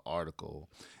title of the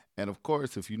article. And of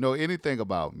course, if you know anything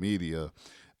about media,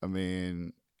 I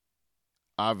mean,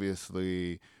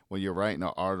 obviously when you're writing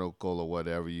an article or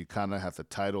whatever, you kind of have to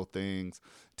title things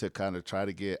to kind of try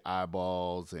to get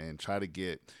eyeballs and try to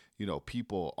get,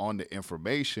 people on the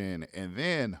information, and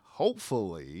then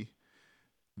hopefully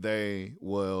they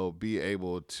will be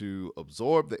able to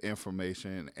absorb the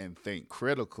information and think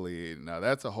critically. Now,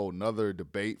 that's a whole nother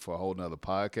debate for a whole nother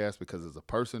podcast, because as a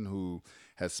person who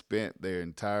has spent their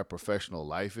entire professional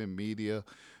life in media,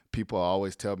 people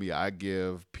always tell me I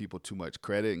give people too much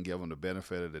credit and give them the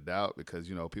benefit of the doubt, because,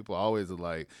 people always are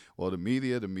like, well, the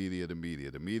media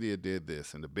did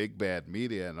this, and the big bad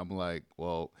media. And I'm like,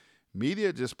 well,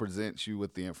 media just presents you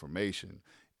with the information.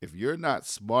 If you're not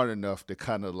smart enough to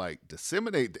kind of like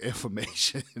disseminate the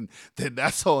information, then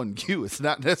that's on you. It's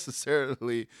not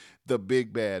necessarily the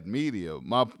big bad media.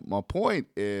 My point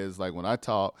is, like, when I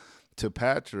talked to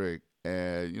Patrick,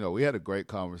 and we had a great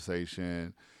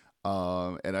conversation,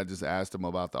 and I just asked him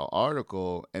about the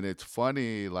article, and it's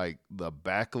funny, like the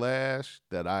backlash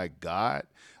that I got.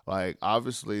 Like,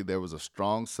 obviously, there was a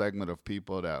strong segment of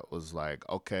people that was like,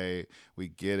 okay, we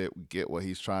get it. We get what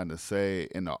he's trying to say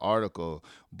in the article.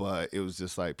 But it was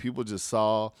just like people just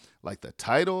saw like the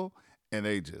title and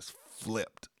they just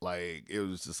flipped. Like, it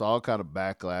was just all kind of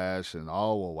backlash and,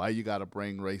 well, why you got to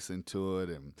bring race into it,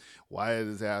 and why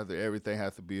everything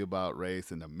has to be about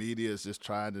race, and the media is just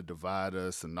trying to divide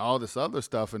us and all this other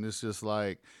stuff. And it's just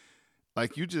like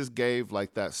you just gave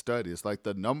like that study. It's like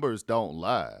the numbers don't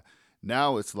lie.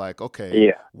 Now it's like, okay,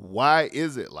 Yeah. why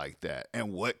is it like that?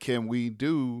 And what can we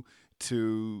do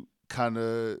to kind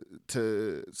of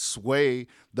to sway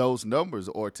those numbers,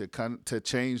 or to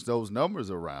change those numbers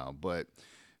around? But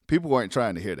people weren't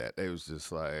trying to hear that. They was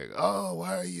just like, oh,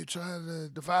 why are you trying to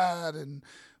divide and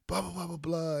blah, blah, blah, blah,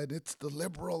 blah. And it's the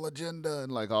liberal agenda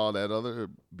and like all that other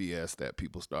BS that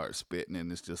people start spitting.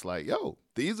 And it's just like, yo,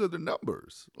 these are the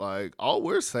numbers. Like, all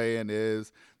we're saying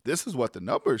is this is what the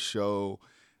numbers show,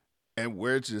 and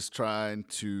we're just trying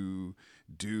to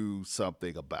do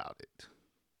something about it.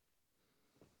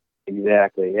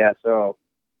 Exactly. Yeah. So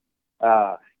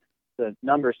the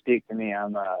numbers speak to me.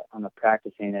 I'm a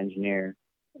practicing engineer,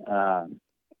 and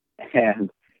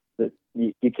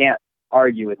you can't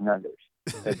argue with numbers.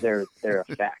 They're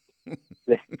a fact.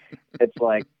 It's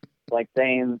like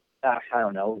saying, I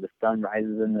don't know, the sun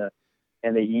rises in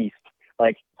the east.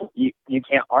 Like, you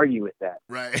can't argue with that.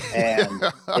 Right. And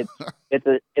it's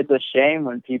a shame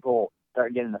when people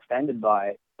start getting offended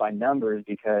by numbers,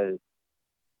 because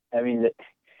I mean,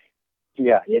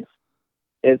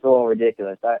 it's a little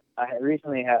ridiculous. I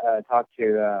recently talked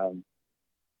to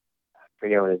I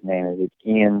forget what his name is. It's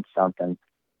Ian something,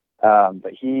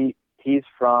 but he's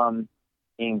from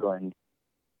England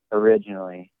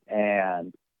originally,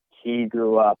 and he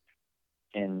grew up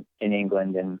in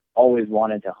England and always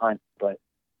wanted to hunt, but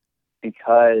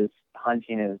because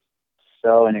hunting is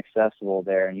so inaccessible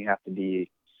there, and you have to be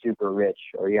super rich,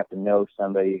 or you have to know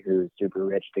somebody who's super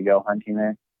rich to go hunting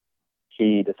there,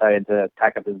 he decided to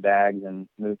pack up his bags and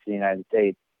move to the United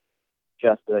States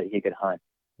just so that he could hunt.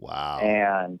 Wow.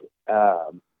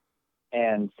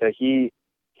 And so he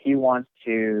wants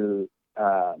to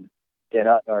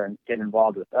get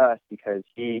involved with us, because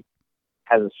he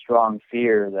has a strong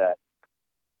fear that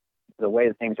the way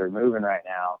that things are moving right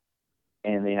now,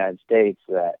 in the United States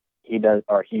that he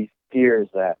fears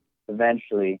that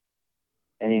eventually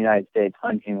in the United States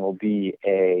hunting will be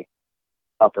a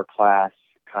upper class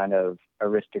kind of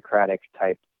aristocratic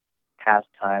type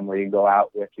pastime where you go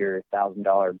out with your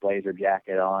 $1,000 blazer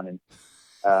jacket on and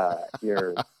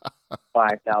your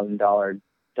 $5,000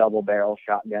 double barrel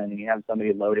shotgun, and you have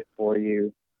somebody load it for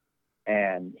you.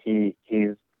 And he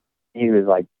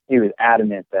was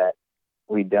adamant that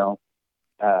we don't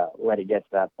let it get to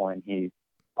that point. He's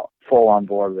full on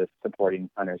board with supporting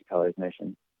Hunter's Colors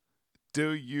mission.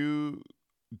 Do you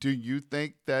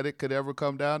think that it could ever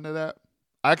come down to that?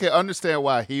 I can understand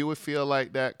why he would feel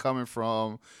like that coming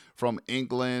from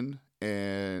England,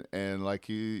 and like like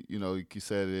you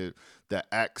said, the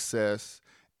access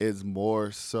is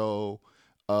more so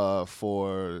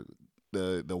for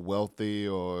the wealthy,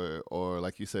 or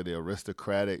like you said, the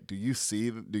aristocratic. Do you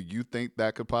think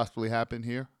that could possibly happen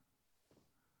here?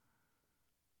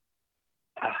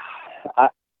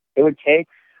 It would take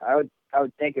I would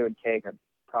think it would take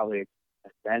probably a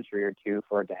century or two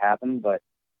for it to happen, but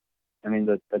I mean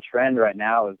the trend right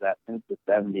now is that since the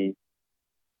 70s,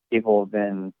 people have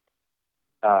been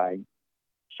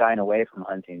shying away from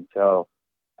hunting. So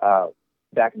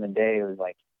back in the day, it was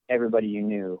like everybody you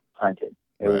knew hunted.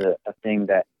 It was a thing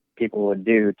that people would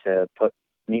do to put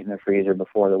meat in the freezer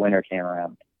before the winter came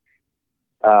around.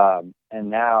 And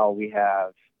now we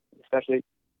have, especially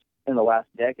in the last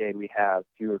decade, we have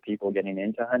fewer people getting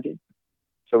into hunting.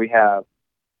 So we have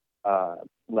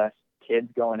less kids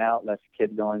going out, less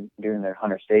kids doing their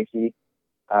hunter safety.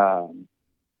 And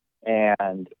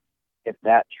if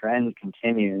that trend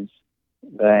continues,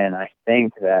 then I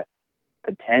think that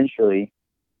potentially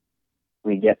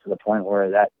we get to the point where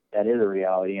that is a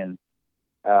reality, and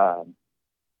that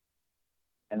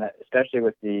especially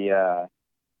with the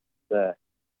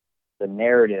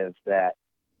narrative that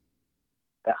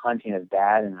hunting is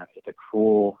bad and it's a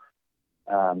cruel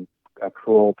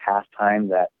pastime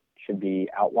that should be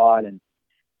outlawed and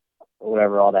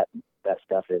whatever all that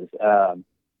stuff is.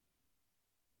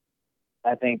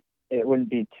 I think it wouldn't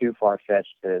be too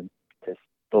far-fetched to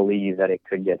believe that it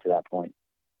could get to that point.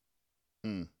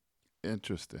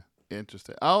 Interesting.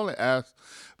 I only ask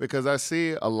because I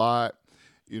see a lot,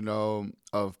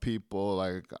 of people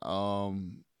like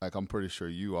I'm pretty sure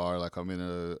you are, like I'm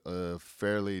in a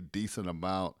fairly decent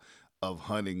amount of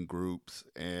hunting groups,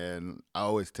 and I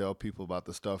always tell people about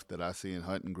the stuff that I see in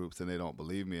hunting groups and they don't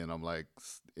believe me, and I'm like,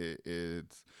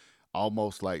 it's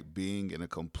almost like being in a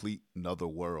complete another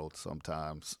world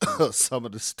sometimes. Some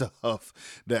of the stuff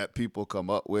that people come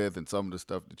up with and some of the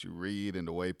stuff that you read and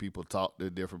the way people talk to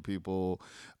different people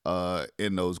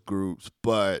in those groups.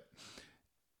 But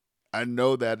I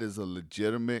know that is a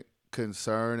legitimate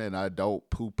concern, and I don't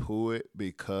poo-poo it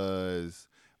because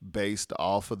based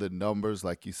off of the numbers,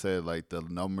 like you said, like the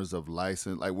numbers of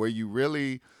license, like where you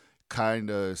really kind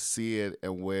of see it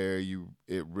and where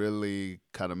it really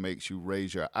kind of makes you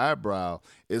raise your eyebrow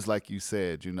is like you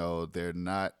said, they're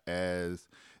not as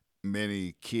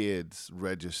many kids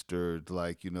registered,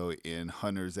 like, in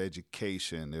hunter's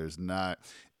education. There's not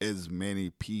as many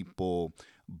people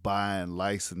buying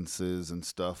licenses and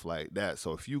stuff like that.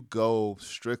 So if you go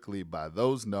strictly by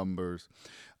those numbers,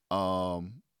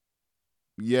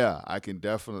 yeah, I can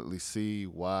definitely see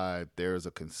why there's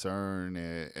a concern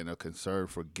and a concern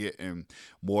for getting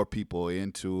more people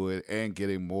into it and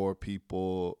getting more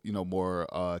people,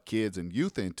 more kids and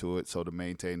youth into it, so to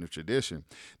maintain the tradition.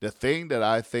 The thing that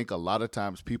I think a lot of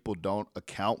times people don't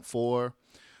account for,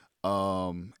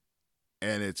 and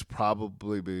it's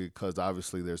probably because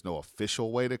obviously there's no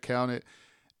official way to count it,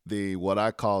 what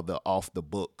I call the off the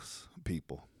books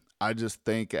people. I just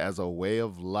think as a way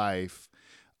of life,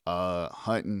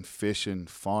 hunting, fishing,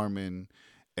 farming,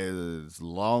 as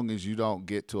long as you don't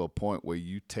get to a point where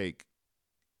you take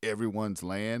everyone's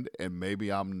land, and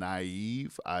maybe I'm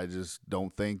naive, I just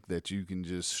don't think that you can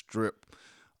just strip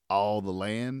all the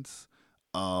lands.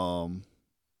 I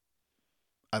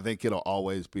think it'll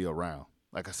always be around.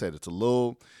 Like I said,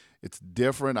 it's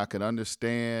different. I can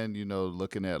understand,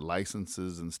 looking at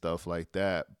licenses and stuff like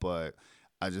that, but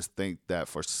I just think that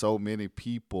for so many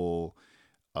people,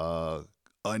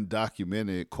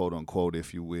 undocumented, quote unquote,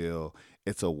 if you will,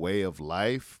 it's a way of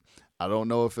life. I don't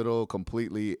know if it'll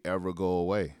completely ever go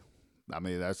away. I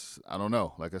mean, I don't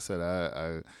know. Like I said,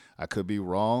 I could be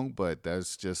wrong, but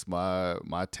that's just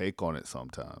my take on it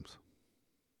sometimes.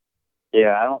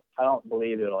 Yeah, I don't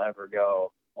believe it'll ever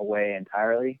go away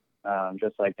entirely.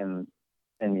 Just like in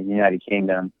the United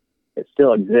Kingdom, it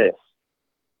still exists,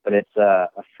 but it's a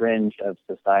fringe of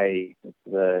society. It's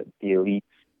the elites.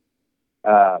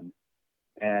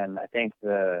 And I think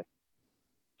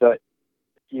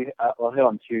I'll hit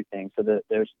on two things. So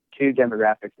there's two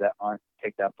demographics that aren't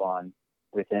picked up on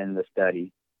within the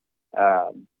study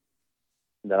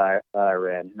that I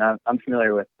read. And I'm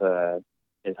familiar with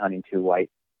his Hunting Too White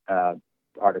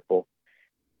article,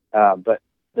 but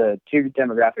the two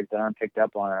demographics that aren't picked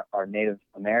up on are Native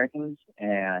Americans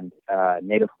and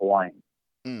Native Hawaiians.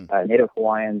 Native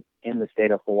Hawaiians in the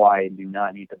state of Hawaii do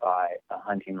not need to buy a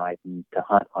hunting license to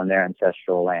hunt on their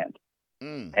ancestral land.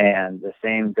 And the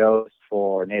same goes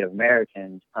for Native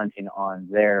Americans hunting on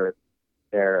their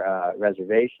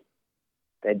reservation.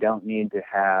 They don't need to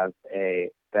have a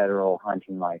federal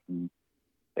hunting license.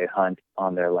 They hunt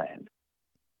on their land.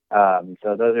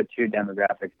 So those are two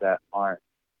demographics that aren't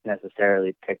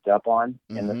necessarily picked up on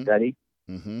in the study.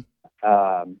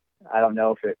 I don't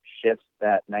know if it shifts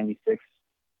that 96%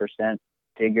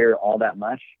 figure all that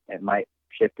much. It might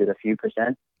shift it a few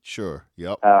percent. Sure.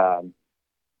 Yep.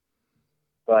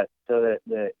 But so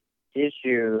the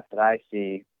issue that I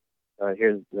see,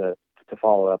 here's to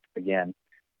follow up again,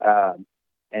 and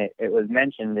it was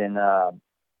mentioned in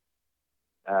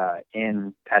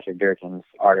Patrick Durkin's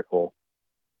article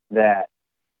that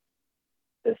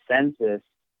the census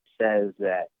says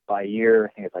that by year, I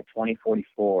think it's like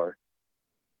 2044,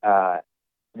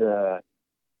 the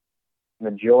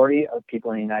majority of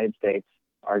people in the United States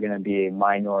are going to be a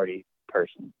minority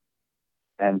person.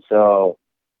 And so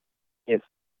if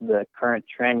the current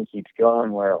trend keeps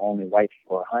going where only white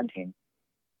people are hunting,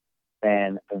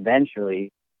 then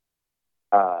eventually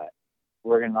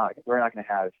we're not going to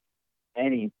have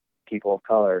any people of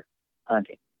color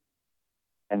hunting.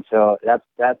 And so that's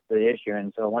the issue.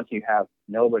 And so once you have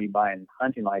nobody buying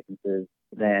hunting licenses,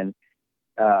 then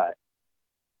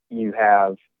you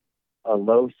have a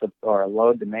low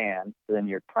demand. So then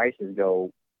your prices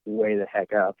go way the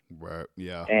heck up. Right.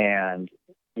 Yeah. And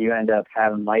you end up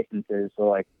having licenses. So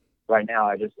like right now,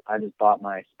 I just bought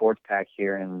my sports pack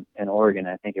here in Oregon.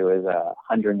 I think it was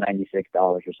 $196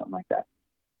 or something like that.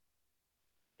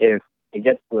 If it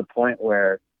gets to the point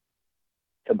where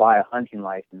to buy a hunting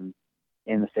license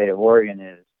in the state of Oregon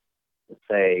is, let's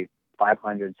say,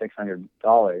 $500,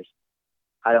 $600,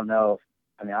 I don't know.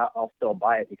 I'll still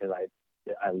buy it because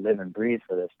I live and breathe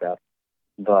for this stuff.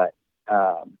 But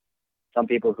some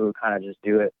people who kind of just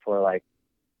do it for a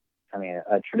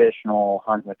traditional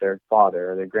hunt with their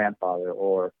father or their grandfather,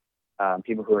 or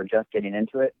people who are just getting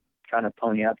into it, trying to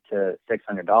pony up to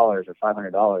 $600 or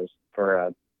 $500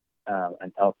 for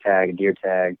an elk tag, a deer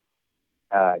tag,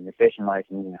 your fishing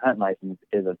license and hunting license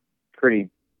is a pretty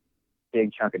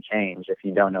big chunk of change if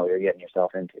you don't know what you're getting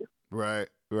yourself into. Right.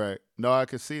 No, I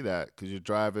can see that because you're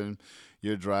driving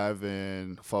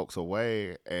folks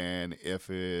away, and if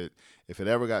it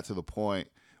ever got to the point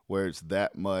where it's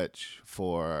that much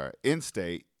for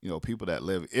in-state, people that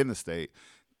live in the state,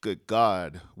 good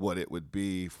God, what it would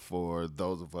be for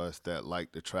those of us that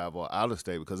like to travel out of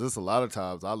state. Because there's a lot of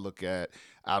times I look at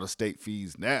out-of-state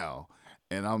fees now,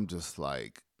 and I'm just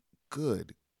like,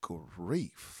 good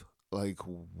grief. Like,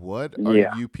 what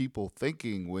are you people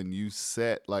thinking when you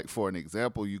set, like, for an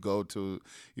example, you go to,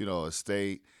 a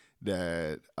state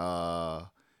that,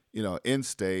 in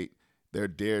state, their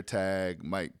deer tag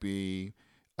might be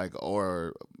like,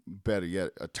 or better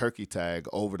yet, a turkey tag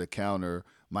over the counter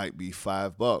might be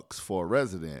 $5 for a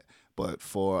resident. But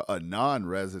for a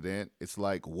non-resident, it's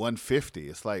like $150.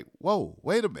 It's like, whoa,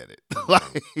 wait a minute.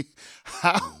 Like,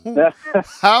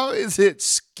 how is it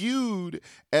skewed?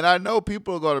 And I know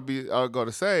people are going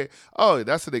to say, oh,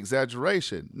 that's an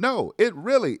exaggeration. No, it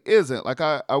really isn't. Like,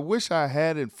 I wish I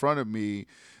had in front of me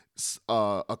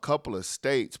a couple of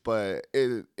states, but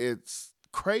it's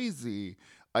crazy.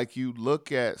 Like, you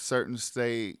look at certain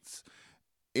states,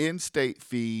 in-state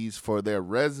fees for their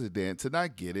residents, and I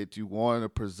get it. You want to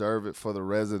preserve it for the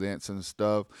residents and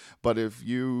stuff, but if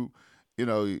you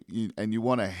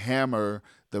want to hammer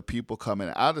the people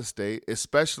coming out of state,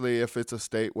 especially if it's a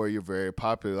state where you're very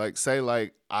popular, like say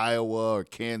like Iowa or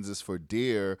Kansas for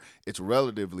deer, it's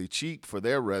relatively cheap for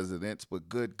their residents, but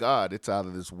good God, it's out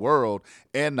of this world.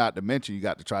 And not to mention, you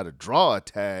got to try to draw a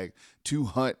tag to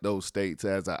hunt those states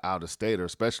as an out-of-stater,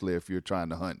 especially if you're trying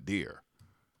to hunt deer.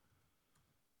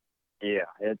 Yeah,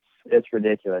 it's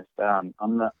ridiculous. I'm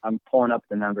pulling up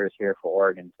the numbers here for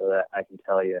Oregon so that I can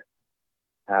tell you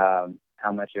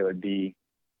how much it would be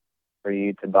for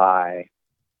you to buy.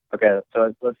 Okay,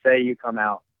 so let's say you come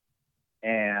out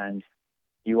and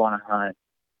you want to hunt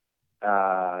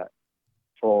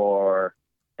for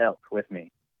elk with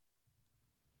me.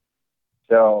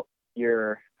 So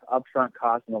your upfront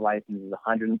cost of the license is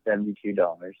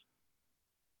 $172.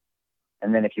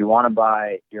 And then if you want to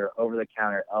buy your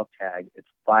over-the-counter elk tag, it's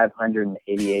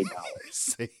 $588.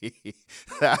 See,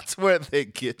 that's where they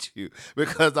get you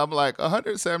because I'm like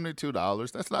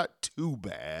 $172. That's not too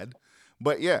bad,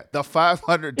 but yeah, the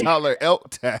 $500 elk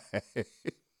tag.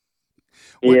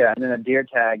 What Yeah, and then a deer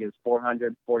tag is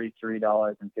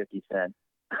 $443.50.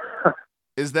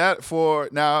 is that for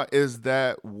now? Is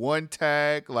that one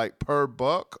tag like per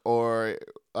buck, or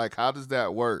like how does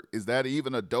that work? Is that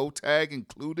even a doe tag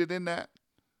included in that?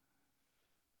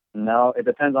 No, it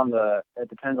depends on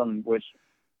which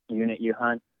unit you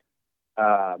hunt.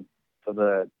 So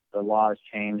the laws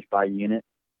change by unit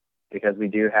because we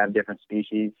do have different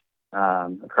species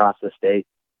across the state,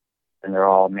 and they're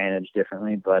all managed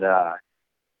differently. But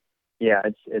yeah,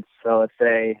 it's so let's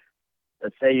say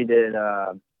you did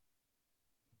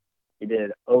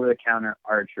over the counter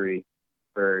archery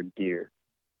for deer.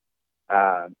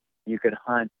 You could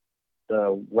hunt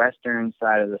the western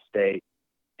side of the state,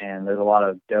 and there's a lot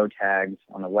of doe tags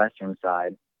on the western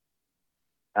side.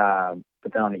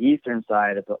 But then on the eastern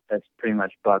side, that's pretty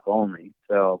much buck only.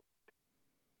 So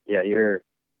yeah,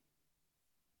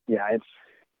 it's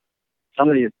some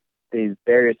of these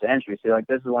barriers to entry. So like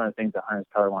this is one of the things that Hunters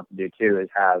Color wants to do too, is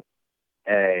have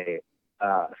a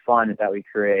fund that we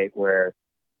create where,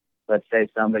 let's say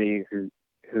somebody who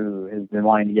has been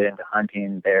wanting to get into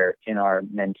hunting, they're in our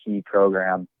mentee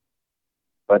program,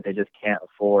 but they just can't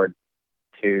afford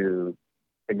to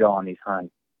go on these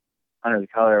hunts. Hunters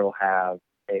Color will have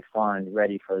a fund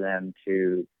ready for them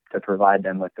to provide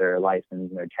them with their license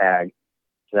and their tag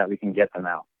so that we can get them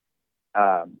out.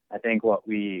 I think what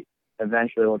we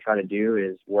eventually will try to do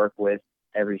is work with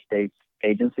every state's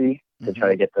agency to try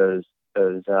to get those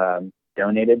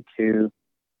donated to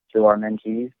our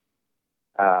mentees.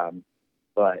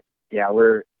 But yeah,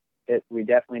 we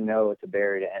definitely know it's a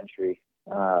barrier to entry.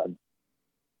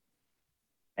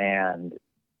 And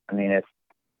I mean, it's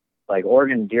like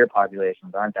Oregon deer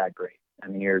populations aren't that great. I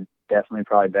mean, you're definitely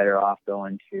probably better off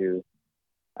going to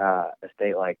a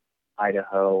state like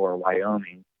Idaho or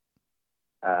Wyoming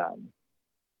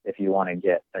if you want to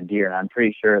get a deer. And I'm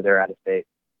pretty sure their out-of-state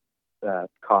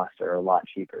costs are a lot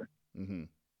cheaper. Mm-hmm.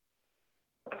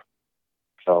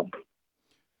 So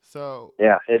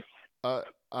yeah, it's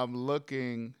I'm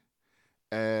looking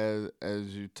as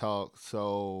you talk.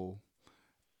 So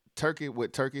turkey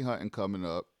hunting coming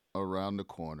up around the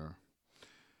corner.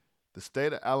 The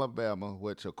state of Alabama,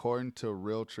 which according to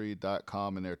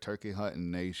Realtree.com and their Turkey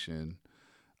Hunting Nation,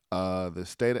 the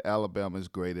state of Alabama is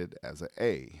graded as an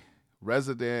A.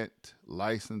 Resident,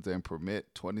 license, and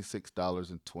permit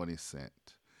 $26.20.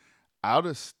 Out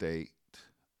of state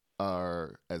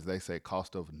are, as they say,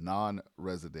 cost of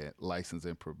non-resident license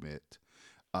and permit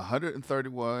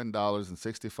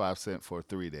 $131.65 for a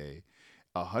 3-day,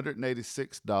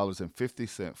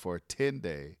 $186.50 for a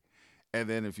 10-day. And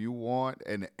then if you want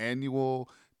an annual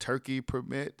turkey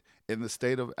permit in the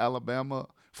state of Alabama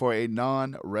for a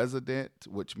non-resident,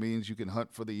 which means you can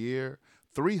hunt for the year,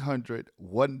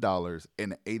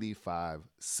 $301.85.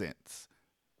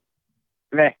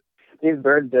 man, these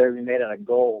birds better be made out of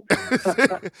gold.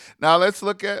 Now let's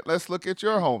look at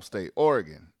your home state,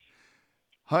 Oregon.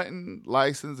 Hunting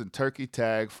license and turkey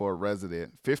tag for a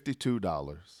resident,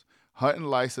 $52. Hunting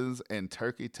license and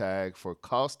turkey tag for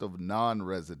cost of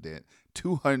non-resident,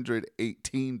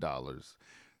 $218.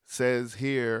 Says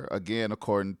here, again,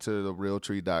 according to the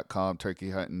Realtree.com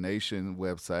Turkey Hunting Nation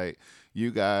website,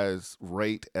 you guys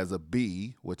rate as a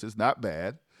B, which is not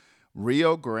bad,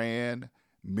 Rio Grande,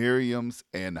 Miriam's,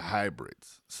 and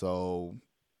hybrids. So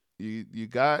you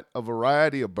got a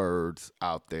variety of birds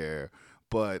out there.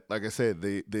 But like I said,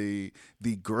 the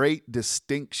great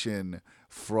distinction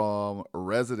from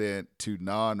resident to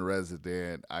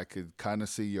non-resident, I could kind of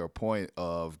see your point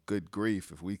of good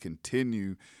grief if we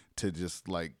continue to just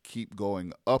like keep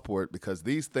going upward, because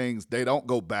these things, they don't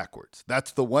go backwards.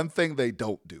 That's the one thing they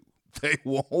don't do. They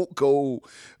won't go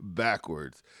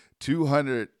backwards.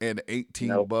 218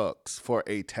 Nope. bucks for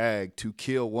a tag to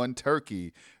kill one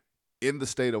turkey in the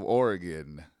state of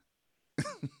Oregon.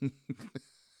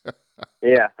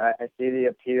 Yeah, I see the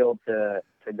appeal to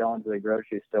going to the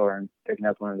grocery store and picking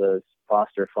up one of those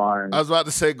Foster Farms. I was about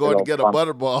to say going to get a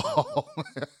butterball.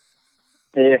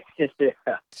 Yeah.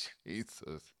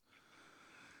 Jesus.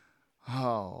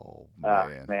 Oh,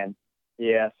 man. Man.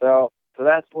 Yeah, so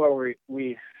that's where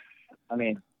we I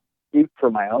mean, even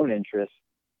for my own interest,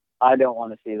 I don't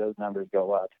want to see those numbers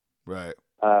go up. Right.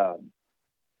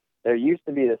 There used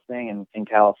to be this thing in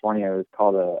California. It was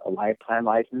called a lifetime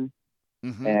license.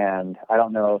 Mm-hmm. And I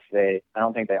don't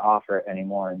think they offer it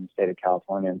anymore in the state of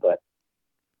California, but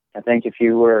I think if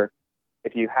you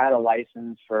had a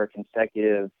license for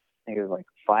consecutive, I think it was like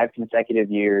 5 consecutive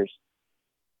years,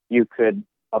 you could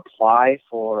apply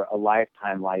for a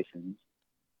lifetime license,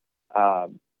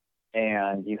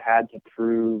 and you had to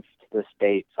prove to the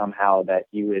state somehow that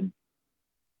you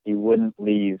wouldn't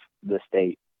leave the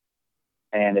state,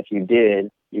 and if you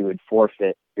did, you would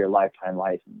forfeit your lifetime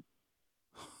license.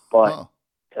 But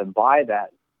to buy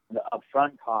that, the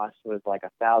upfront cost was like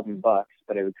 $1,000,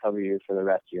 but it would cover you for the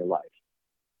rest of your life.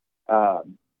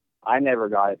 I never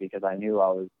got it because I knew I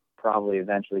was probably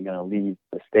eventually going to leave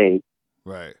the state.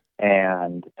 Right.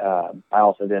 And I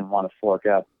also didn't want to fork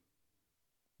up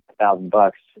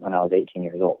 $1,000 when I was 18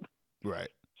 years old. Right.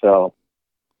 So,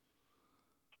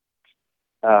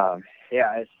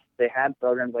 they had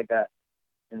programs like that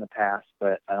in the past,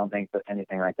 but I don't think that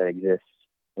anything like that exists.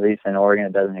 At least in Oregon,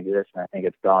 it doesn't exist, and I think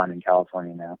it's gone in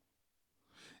California now.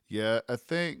 Yeah, I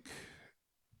think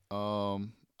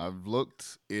I've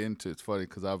looked into. It's funny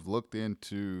because I've looked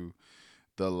into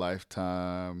the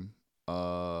lifetime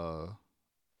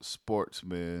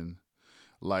sportsman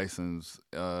license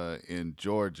in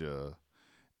Georgia,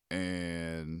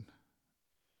 and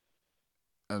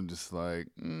I'm just like,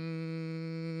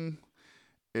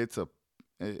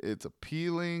 it's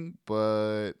appealing,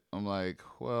 but I'm like,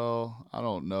 well, I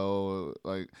don't know.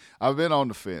 Like, I've been on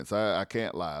the fence. I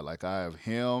can't lie. Like, I have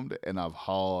hemmed and I've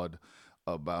hawed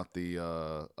about the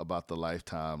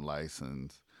lifetime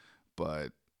license,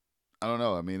 but I don't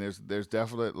know. I mean, there's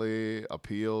definitely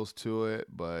appeals to it,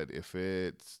 but if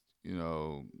it's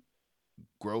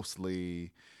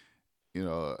grossly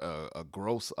a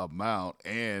gross amount,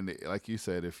 and like you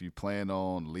said, if you plan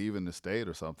on leaving the state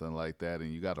or something like that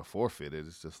and you got to forfeit it,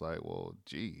 it's just like, well,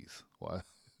 geez, why?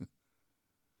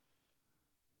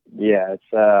 Yeah, it's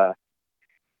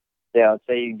let's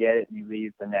say you get it and you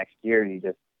leave the next year, you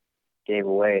just gave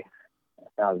away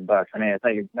 $1,000. I mean, it's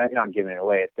like you're not giving it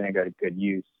away. It's going to go to good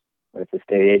use with the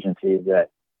state agencies that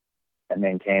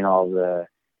maintain all the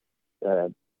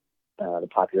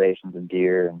populations of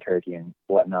deer and turkey and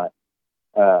whatnot.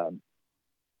 But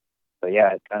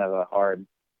yeah, it's kind of a hard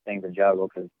thing to juggle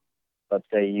because let's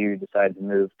say you decide to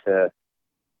move to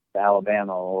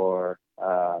Alabama or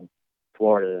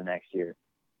Florida the next year,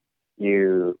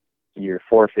 you're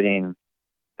forfeiting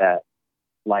that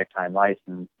lifetime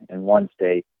license in one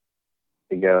state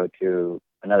to go to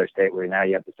another state where now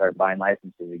you have to start buying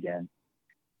licenses again.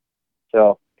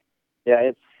 So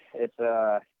yeah, it's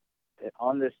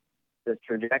on this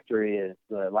trajectory is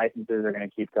the licenses are going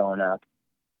to keep going up.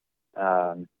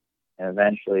 And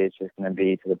eventually it's just going to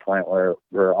be to the point where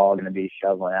we're all going to be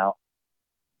shoveling out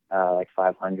like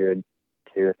 $500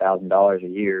 to $1,000 a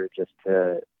year just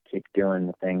to keep doing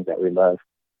the things that we love,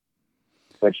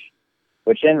 which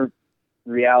in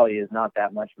reality is not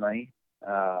that much money.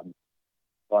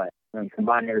 But when you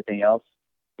combine everything else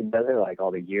together, like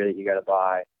all the gear that you got to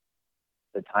buy,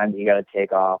 the time that you got to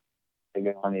take off to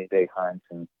go on these big hunts,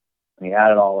 and when you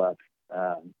add it all up,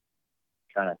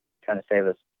 trying to save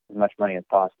us as much money as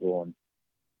possible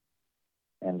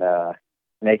and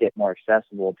make it more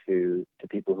accessible to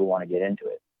people who want to get into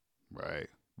it. Right.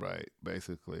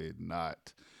 Basically,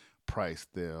 not price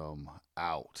them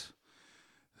out.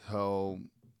 So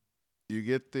you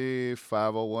get the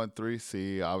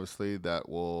 501(c)(3), obviously that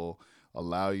will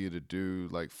allow you to do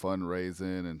like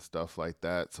fundraising and stuff like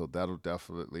that. So that'll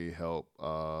definitely help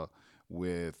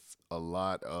with a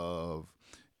lot of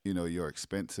your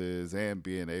expenses and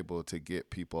being able to get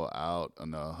people out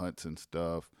on the hunts and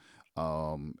stuff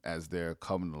as they're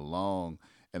coming along.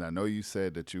 And I know you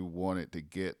said that you wanted to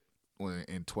get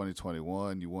in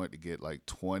 2021, you wanted to get like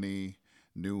 20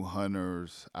 new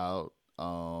hunters out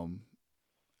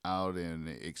and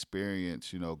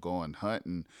experience, going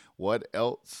hunting. What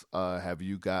else have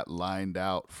you got lined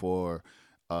out for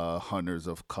hunters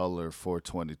of color for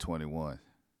 2021?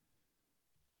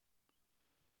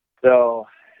 So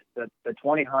the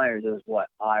 20 hunters is what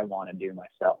I want to do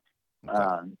myself.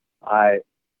 Okay.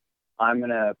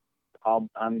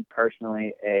 I'm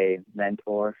personally a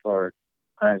mentor for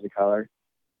hunters of color.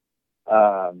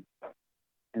 And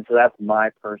so that's my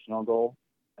personal goal,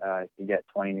 to get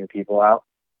 20 new people out.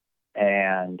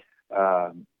 And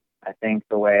I think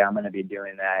the way I'm going to be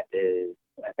doing that is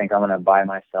I think I'm going to buy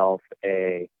myself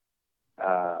a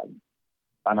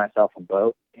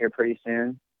boat here pretty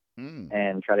soon,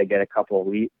 and try to get a couple of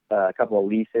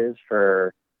leases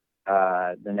for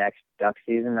the next duck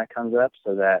season that comes up,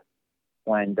 so that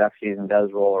when duck season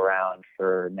does roll around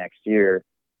for next year,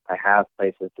 I have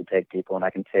places to take people, and I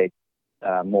can take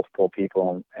multiple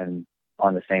people and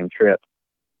on the same trip.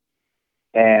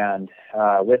 And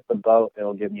with the boat,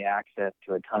 it'll give me access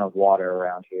to a ton of water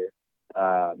around here.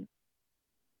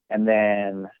 And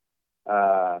then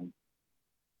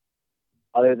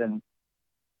other than,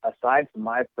 aside from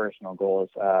my personal goals,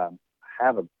 I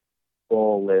have a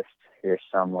goal list here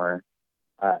somewhere.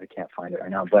 I can't find it right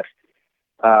now, but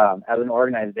as an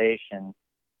organization,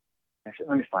 actually,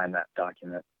 let me find that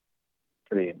document.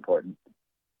 Pretty important.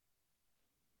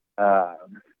 Yeah,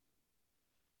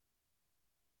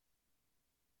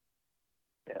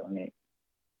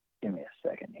 give me a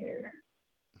second here.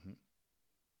 Mhm.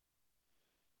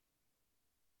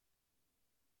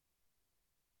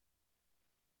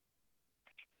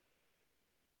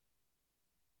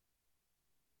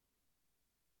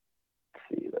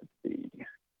 Let's see.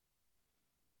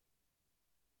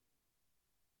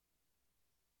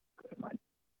 Go to my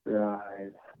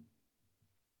drive.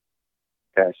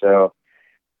 Okay, so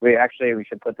we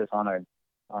should put this on our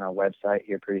website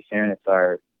here pretty soon. It's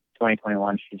our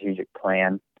 2021 strategic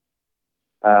plan.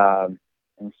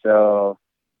 And so,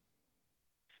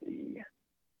 let's see,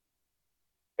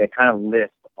 it kind of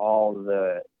lists all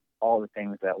the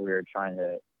things that we're trying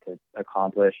to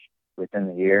accomplish within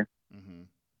the year. Mhm.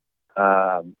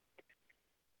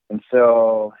 And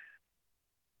so,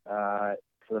 so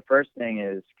the first thing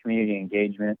is community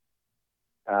engagement.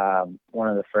 One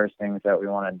of the first things that we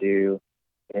want to do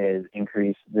is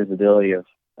increase visibility of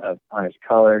Hunter's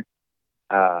Color,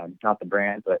 not the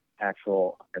brand, but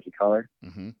actual Hunter's Color.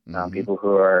 Mhm. People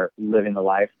who are living the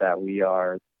life that we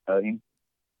are promoting.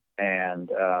 And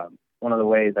one of the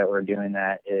ways that we're doing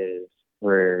that is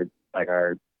we're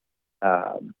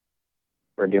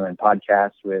doing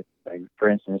podcasts with, like, for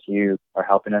instance, you are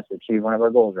helping us achieve one of our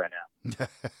goals right now.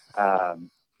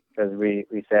 Because we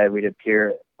said we'd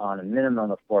appear on a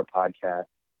minimum of 4 podcasts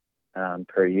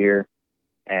per year,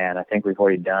 and I think we've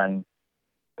already done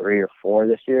 3 or 4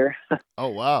 this year. Oh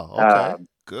wow! Okay,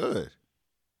 good.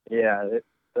 Yeah,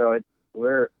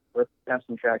 we're have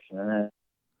some traction, and then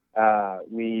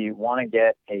we want to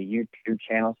get a YouTube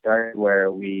channel started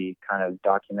where we kind of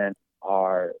document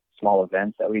our small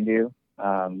events that we do,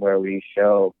 where we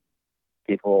show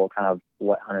people kind of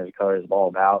what Hunter's Color is all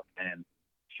about and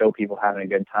show people having a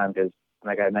good time. Because,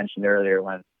 like I mentioned earlier,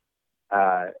 when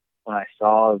I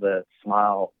saw the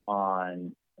smile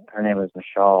on, her name was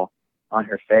Michelle, on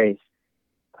her face,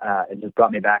 it just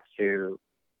brought me back to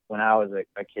when I was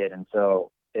a kid. And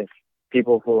so if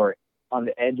people who are on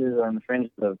the edges or on the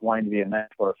fringes of wanting to be a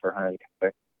mentor for Hunter's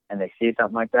Color and they see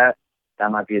something like that,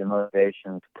 that might be the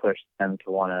motivation to push them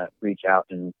to want to reach out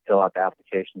and fill out the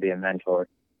application to be a mentor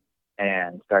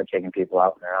and start taking people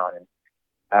out on their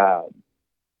own.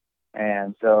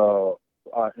 And so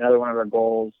another one of our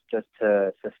goals, just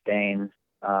to sustain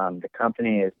the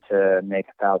company, is to make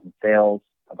 1,000 sales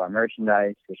of our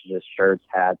merchandise, which is just shirts,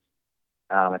 hats.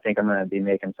 I think I'm going to be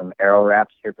making some arrow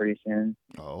wraps here pretty soon.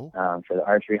 Oh. For the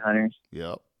archery hunters.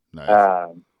 Yep. Nice.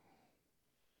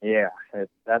 Yeah,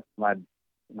 that's my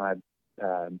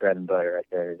bread and butter right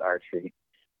there is archery.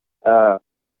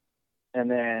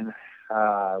 And then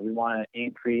we want to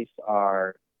increase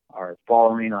our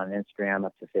following on Instagram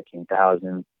up to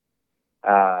 15,000.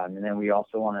 And then we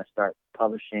also want to start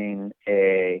publishing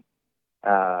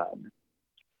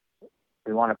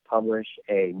we want to publish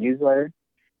a newsletter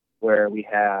where we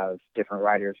have different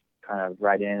writers kind of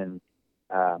write in,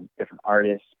 and different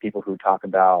artists, people who talk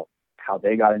about how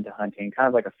they got into hunting, kind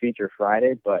of like a feature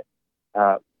Friday, but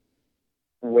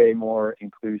way more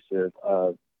inclusive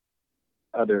of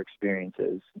other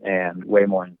experiences and way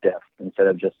more in depth instead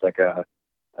of just like a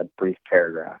brief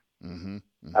paragraph. Mm-hmm.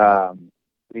 Mm-hmm.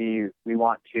 We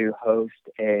want to host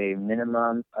a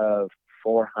minimum of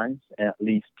 4 hunts in at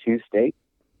least 2 states.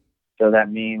 So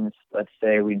that means, let's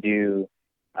say we do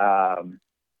 2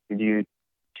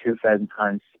 pheasant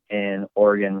hunts in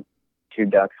Oregon, 2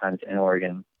 duck hunts in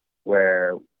Oregon,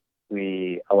 where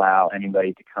we allow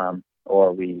anybody to come,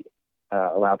 or we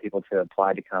allow people to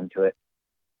apply to come to it.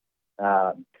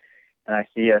 And I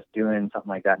see us doing something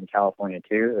like that in California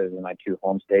too. Those are my 2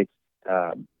 home states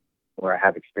where I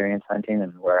have experience hunting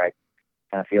and where I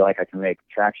kind of feel like I can make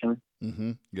traction.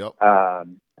 Mm-hmm. Yep. I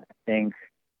think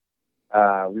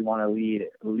we want to lead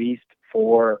at least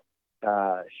 4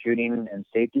 shooting and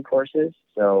safety courses.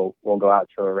 So we'll go out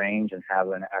to a range and have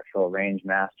an actual range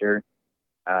master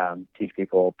teach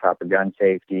people proper gun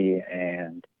safety,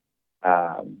 and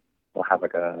we'll have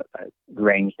like a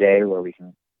range day where we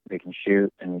can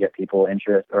shoot and get people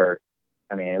interest, or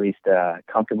at least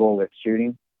comfortable with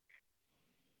shooting.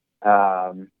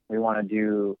 We want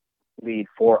to lead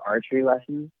 4 archery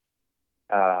lessons,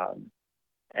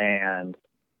 and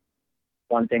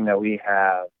one thing that we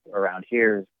have around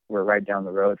here is we're right down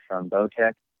the road from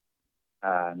Bowtech.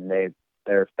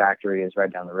 Their factory is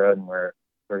right down the road, and we're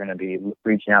going to be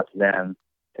reaching out to them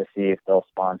to see if they'll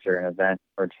sponsor an event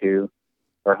or 2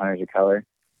 for Hunters of Color.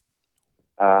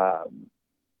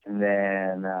 And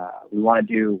then we want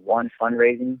to do one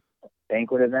fundraising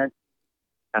banquet event,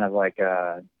 kind of like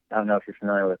I don't know if you're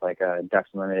familiar with like Ducks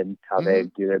Unlimited, how they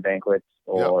do their banquets,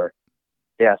 or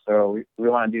yeah. So we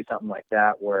want to do something like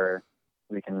that where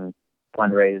we can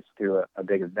fundraise through a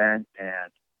big event,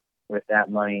 and with that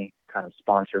money, kind of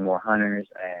sponsor more hunters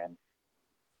and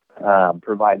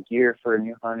provide gear for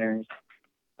new hunters,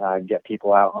 get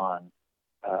people out on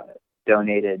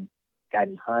donated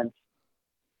guided hunts.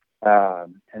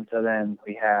 And so then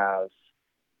we have,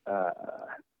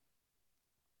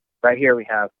 right here we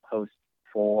have host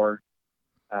 4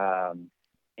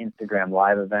 Instagram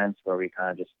live events where we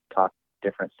kind of just talk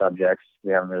different subjects.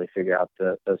 We haven't really figured out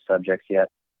those subjects yet.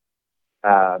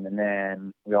 And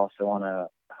then we also want to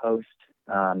host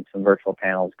some virtual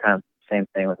panels, kind of same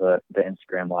thing with the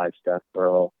Instagram live stuff, where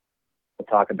we'll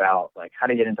talk about like how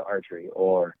to get into archery,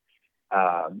 or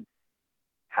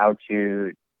how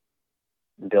to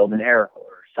build an arrow,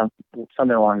 or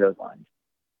something along those lines.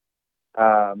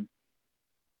 And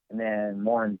then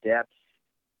more in depth,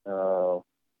 so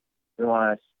we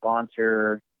want to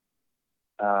sponsor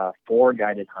 4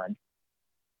 guided hunts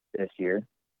this year.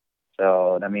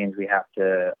 So that means we have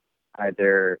to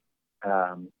either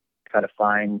try to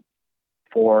find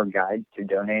 4 guides to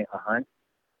donate a hunt,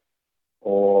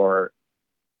 or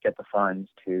get the funds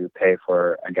to pay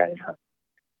for a guided hunt.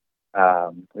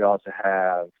 We also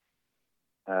have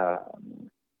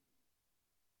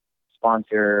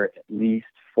sponsor at least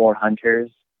 4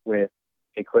 hunters with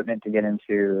equipment to get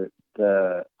into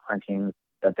the hunting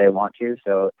that they want to.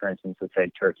 So, for instance, let's say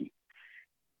turkey.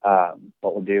 What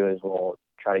we'll do is we'll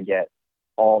try to get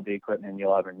all the equipment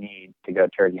you'll ever need to go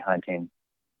turkey hunting,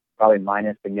 probably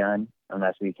minus the gun,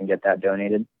 unless we can get that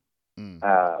donated. And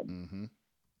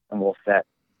we'll set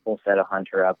a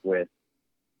hunter up with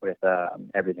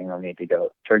everything they'll need to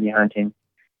go turkey hunting.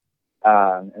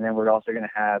 And then we're also going to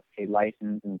have a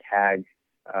license and tag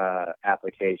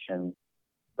application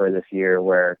for this year,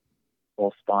 where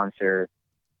we'll sponsor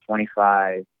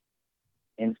 25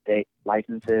 in-state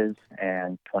licenses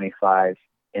and 25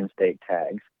 in-state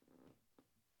tags.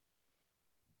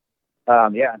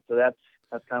 Yeah, so that's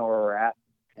kind of where we're at.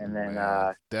 And then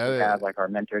we have like our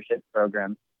mentorship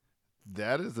program.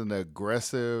 That is an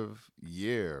aggressive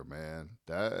year, man.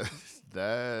 That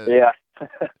yeah.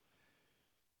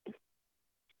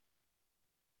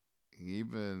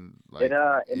 Even like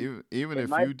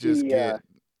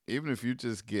even if you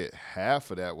just get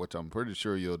half of that, which I'm pretty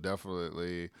sure you'll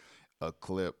definitely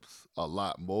eclipse a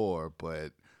lot more,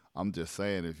 but I'm just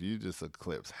saying, if you just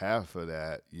eclipse half of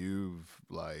that, you've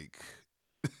like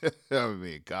I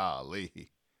mean, golly.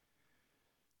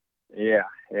 Yeah.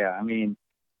 I mean,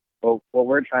 what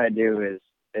we're trying to do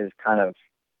is kind of,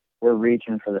 we're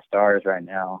reaching for the stars right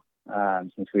now,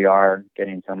 since we are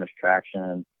getting so much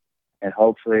traction. And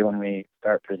hopefully when we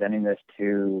start presenting this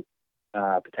to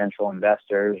potential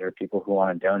investors or people who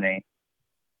want to donate,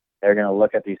 they're going to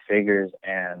look at these figures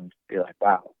and be like,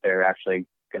 wow, they're actually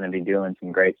going to be doing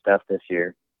some great stuff this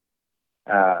year.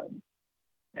 And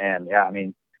yeah, I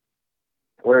mean,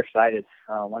 we're excited.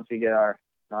 Once we get our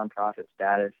nonprofit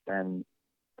status, then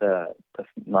the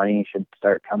money should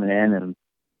start coming in,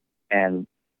 and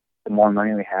the more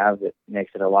money we have, it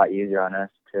makes it a lot easier on us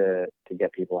to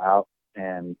get people out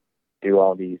and do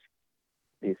all these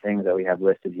things that we have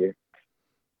listed here.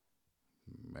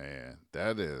 Man,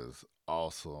 that is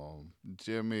awesome.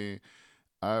 Jimmy,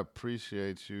 I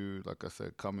appreciate you, like I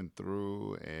said, coming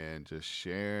through and just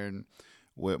sharing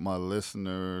with my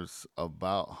listeners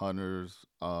about Hunters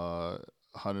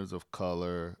of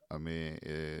Color. I mean,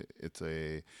 it's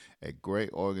a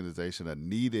great organization, a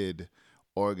needed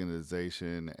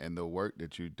organization, and the work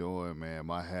that you're doing, man.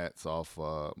 My hat's off.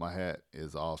 My hat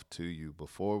is off to you.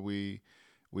 Before we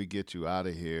get you out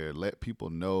of here, let people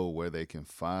know where they can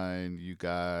find you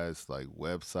guys, like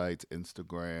websites,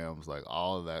 Instagrams, like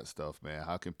all of that stuff, man.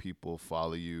 How can people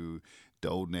follow you,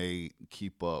 donate,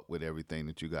 keep up with everything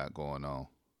that you got going on?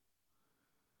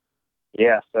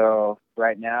 Yeah, so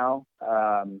right now,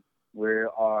 we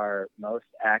are most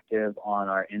active on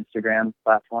our Instagram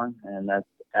platform, and that's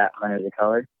at Hunters of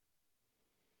Color.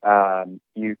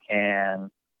 You can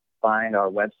find our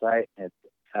website. It's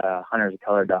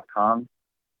huntersofcolor.com.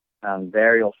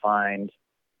 There you'll find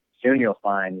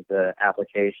the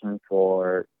application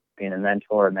for being a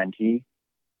mentor or mentee.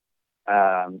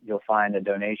 You'll find a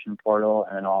donation portal,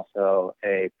 and then also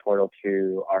a portal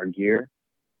to our gear.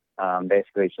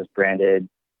 Basically, it's just branded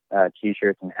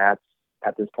T-shirts and hats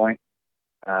at this point.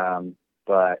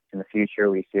 But in the future,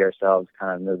 we see ourselves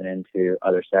kind of moving into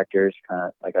other sectors. Kind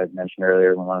of like I mentioned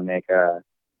earlier, we want to make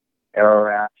arrow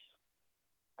wraps,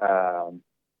 and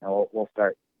we'll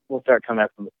start coming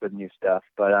up with new stuff.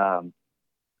 But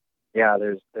yeah,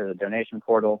 there's a donation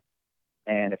portal,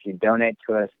 and if you donate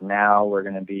to us now, we're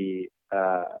going to be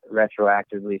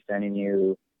retroactively sending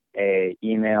you a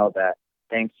email that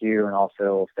thanks you, and also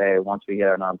will say once we get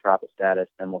our nonprofit status,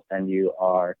 then we'll send you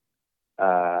our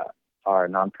nonprofit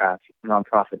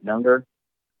number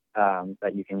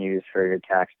that you can use for your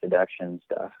tax deduction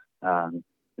stuff. And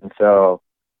so,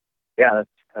 yeah,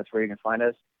 that's where you can find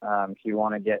us. If you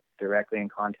want to get directly in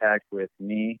contact with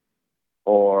me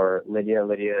or Lydia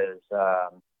is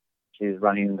she's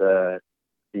running the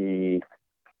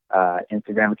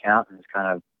Instagram account, and it's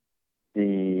kind of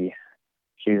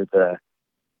she's the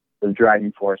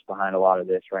driving force behind a lot of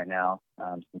this right now.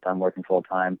 Since I'm working full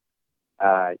time,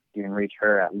 you can reach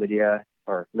her at Lydia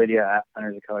at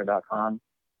huntersofcolor.com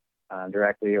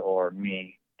directly, or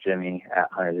me, Jimmy,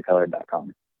 at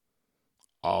huntersofcolor.com.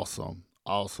 Awesome,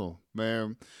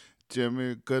 man.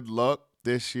 Jimmy, good luck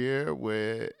this year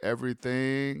with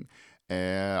everything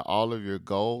and all of your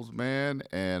goals, man.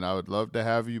 And I would love to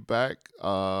have you back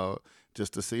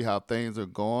just to see how things are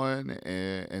going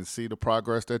and see the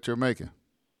progress that you're making.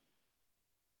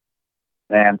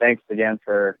 Man, thanks again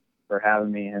for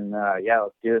having me. And yeah,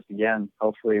 let's do this again.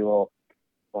 Hopefully we'll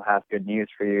have good news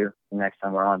for you the next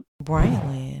time we're on. Bryant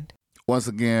Land. Once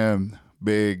again,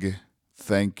 big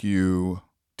thank you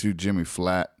to Jimmy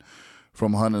Flatt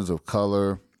from Hunters of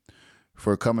Color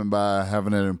for coming by,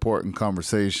 having an important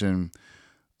conversation.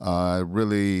 I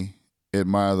really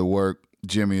admire the work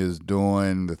Jimmy is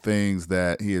doing, the things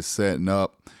that he is setting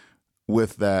up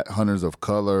with that Hunters of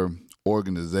Color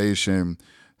organization.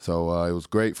 So it was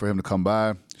great for him to come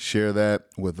by, share that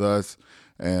with us,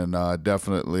 and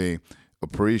definitely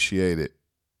appreciate it.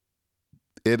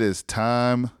 It is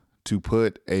time to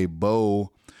put a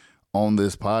bow on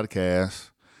this podcast.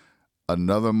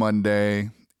 Another Monday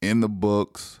in the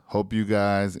books. Hope you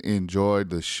guys enjoyed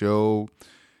the show.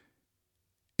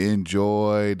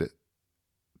 Enjoyed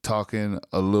talking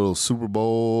a little Super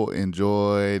Bowl.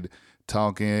 Enjoyed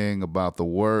talking about the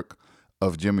work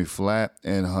of Jimmy Flatt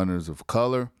and Hunters of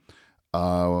Color.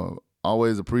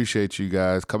 Always appreciate you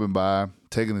guys coming by,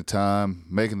 taking the time,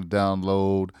 making the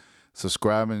download,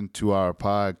 subscribing to our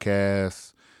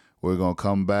podcast. We're going to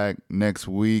come back next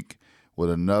week with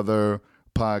another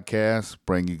podcast,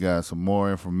 bring you guys some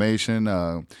more information,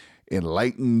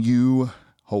 enlighten you,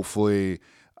 hopefully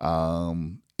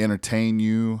entertain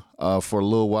you for a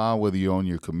little while, whether you're on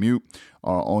your commute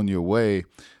or on your way.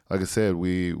 Like I said,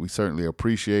 we certainly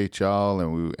appreciate y'all,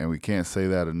 and we can't say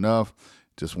that enough.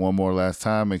 Just one more last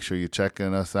time, make sure you're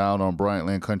checking us out on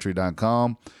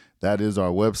BryantLandCountry.com. That is our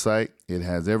website. It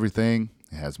has everything.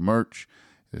 It has merch.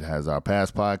 It has our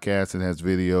past podcasts. It has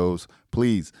videos.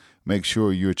 Please make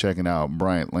sure you're checking out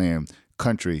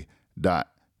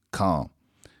BryantLandCountry.com.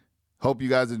 Hope you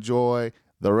guys enjoy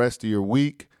the rest of your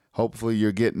week. Hopefully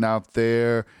you're getting out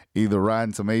there, either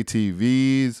riding some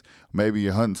ATVs, maybe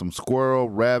you're hunting some squirrel,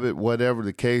 rabbit, whatever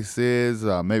the case is,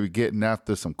 maybe getting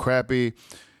after some crappie.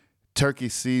 Turkey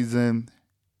season,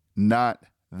 not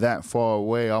that far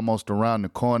away, almost around the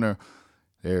corner.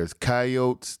 There's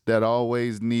coyotes that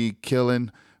always need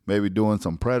killing, maybe doing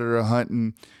some predator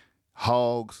hunting.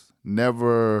 Hogs,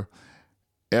 never,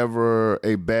 ever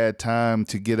a bad time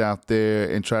to get out there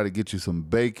and try to get you some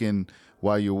bacon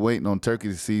while you're waiting on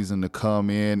turkey season to come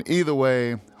in. Either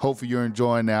way, hopefully you're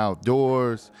enjoying the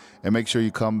outdoors, and make sure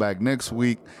you come back next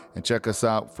week and check us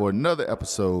out for another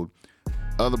episode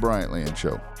of The Bryant Land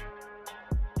Show.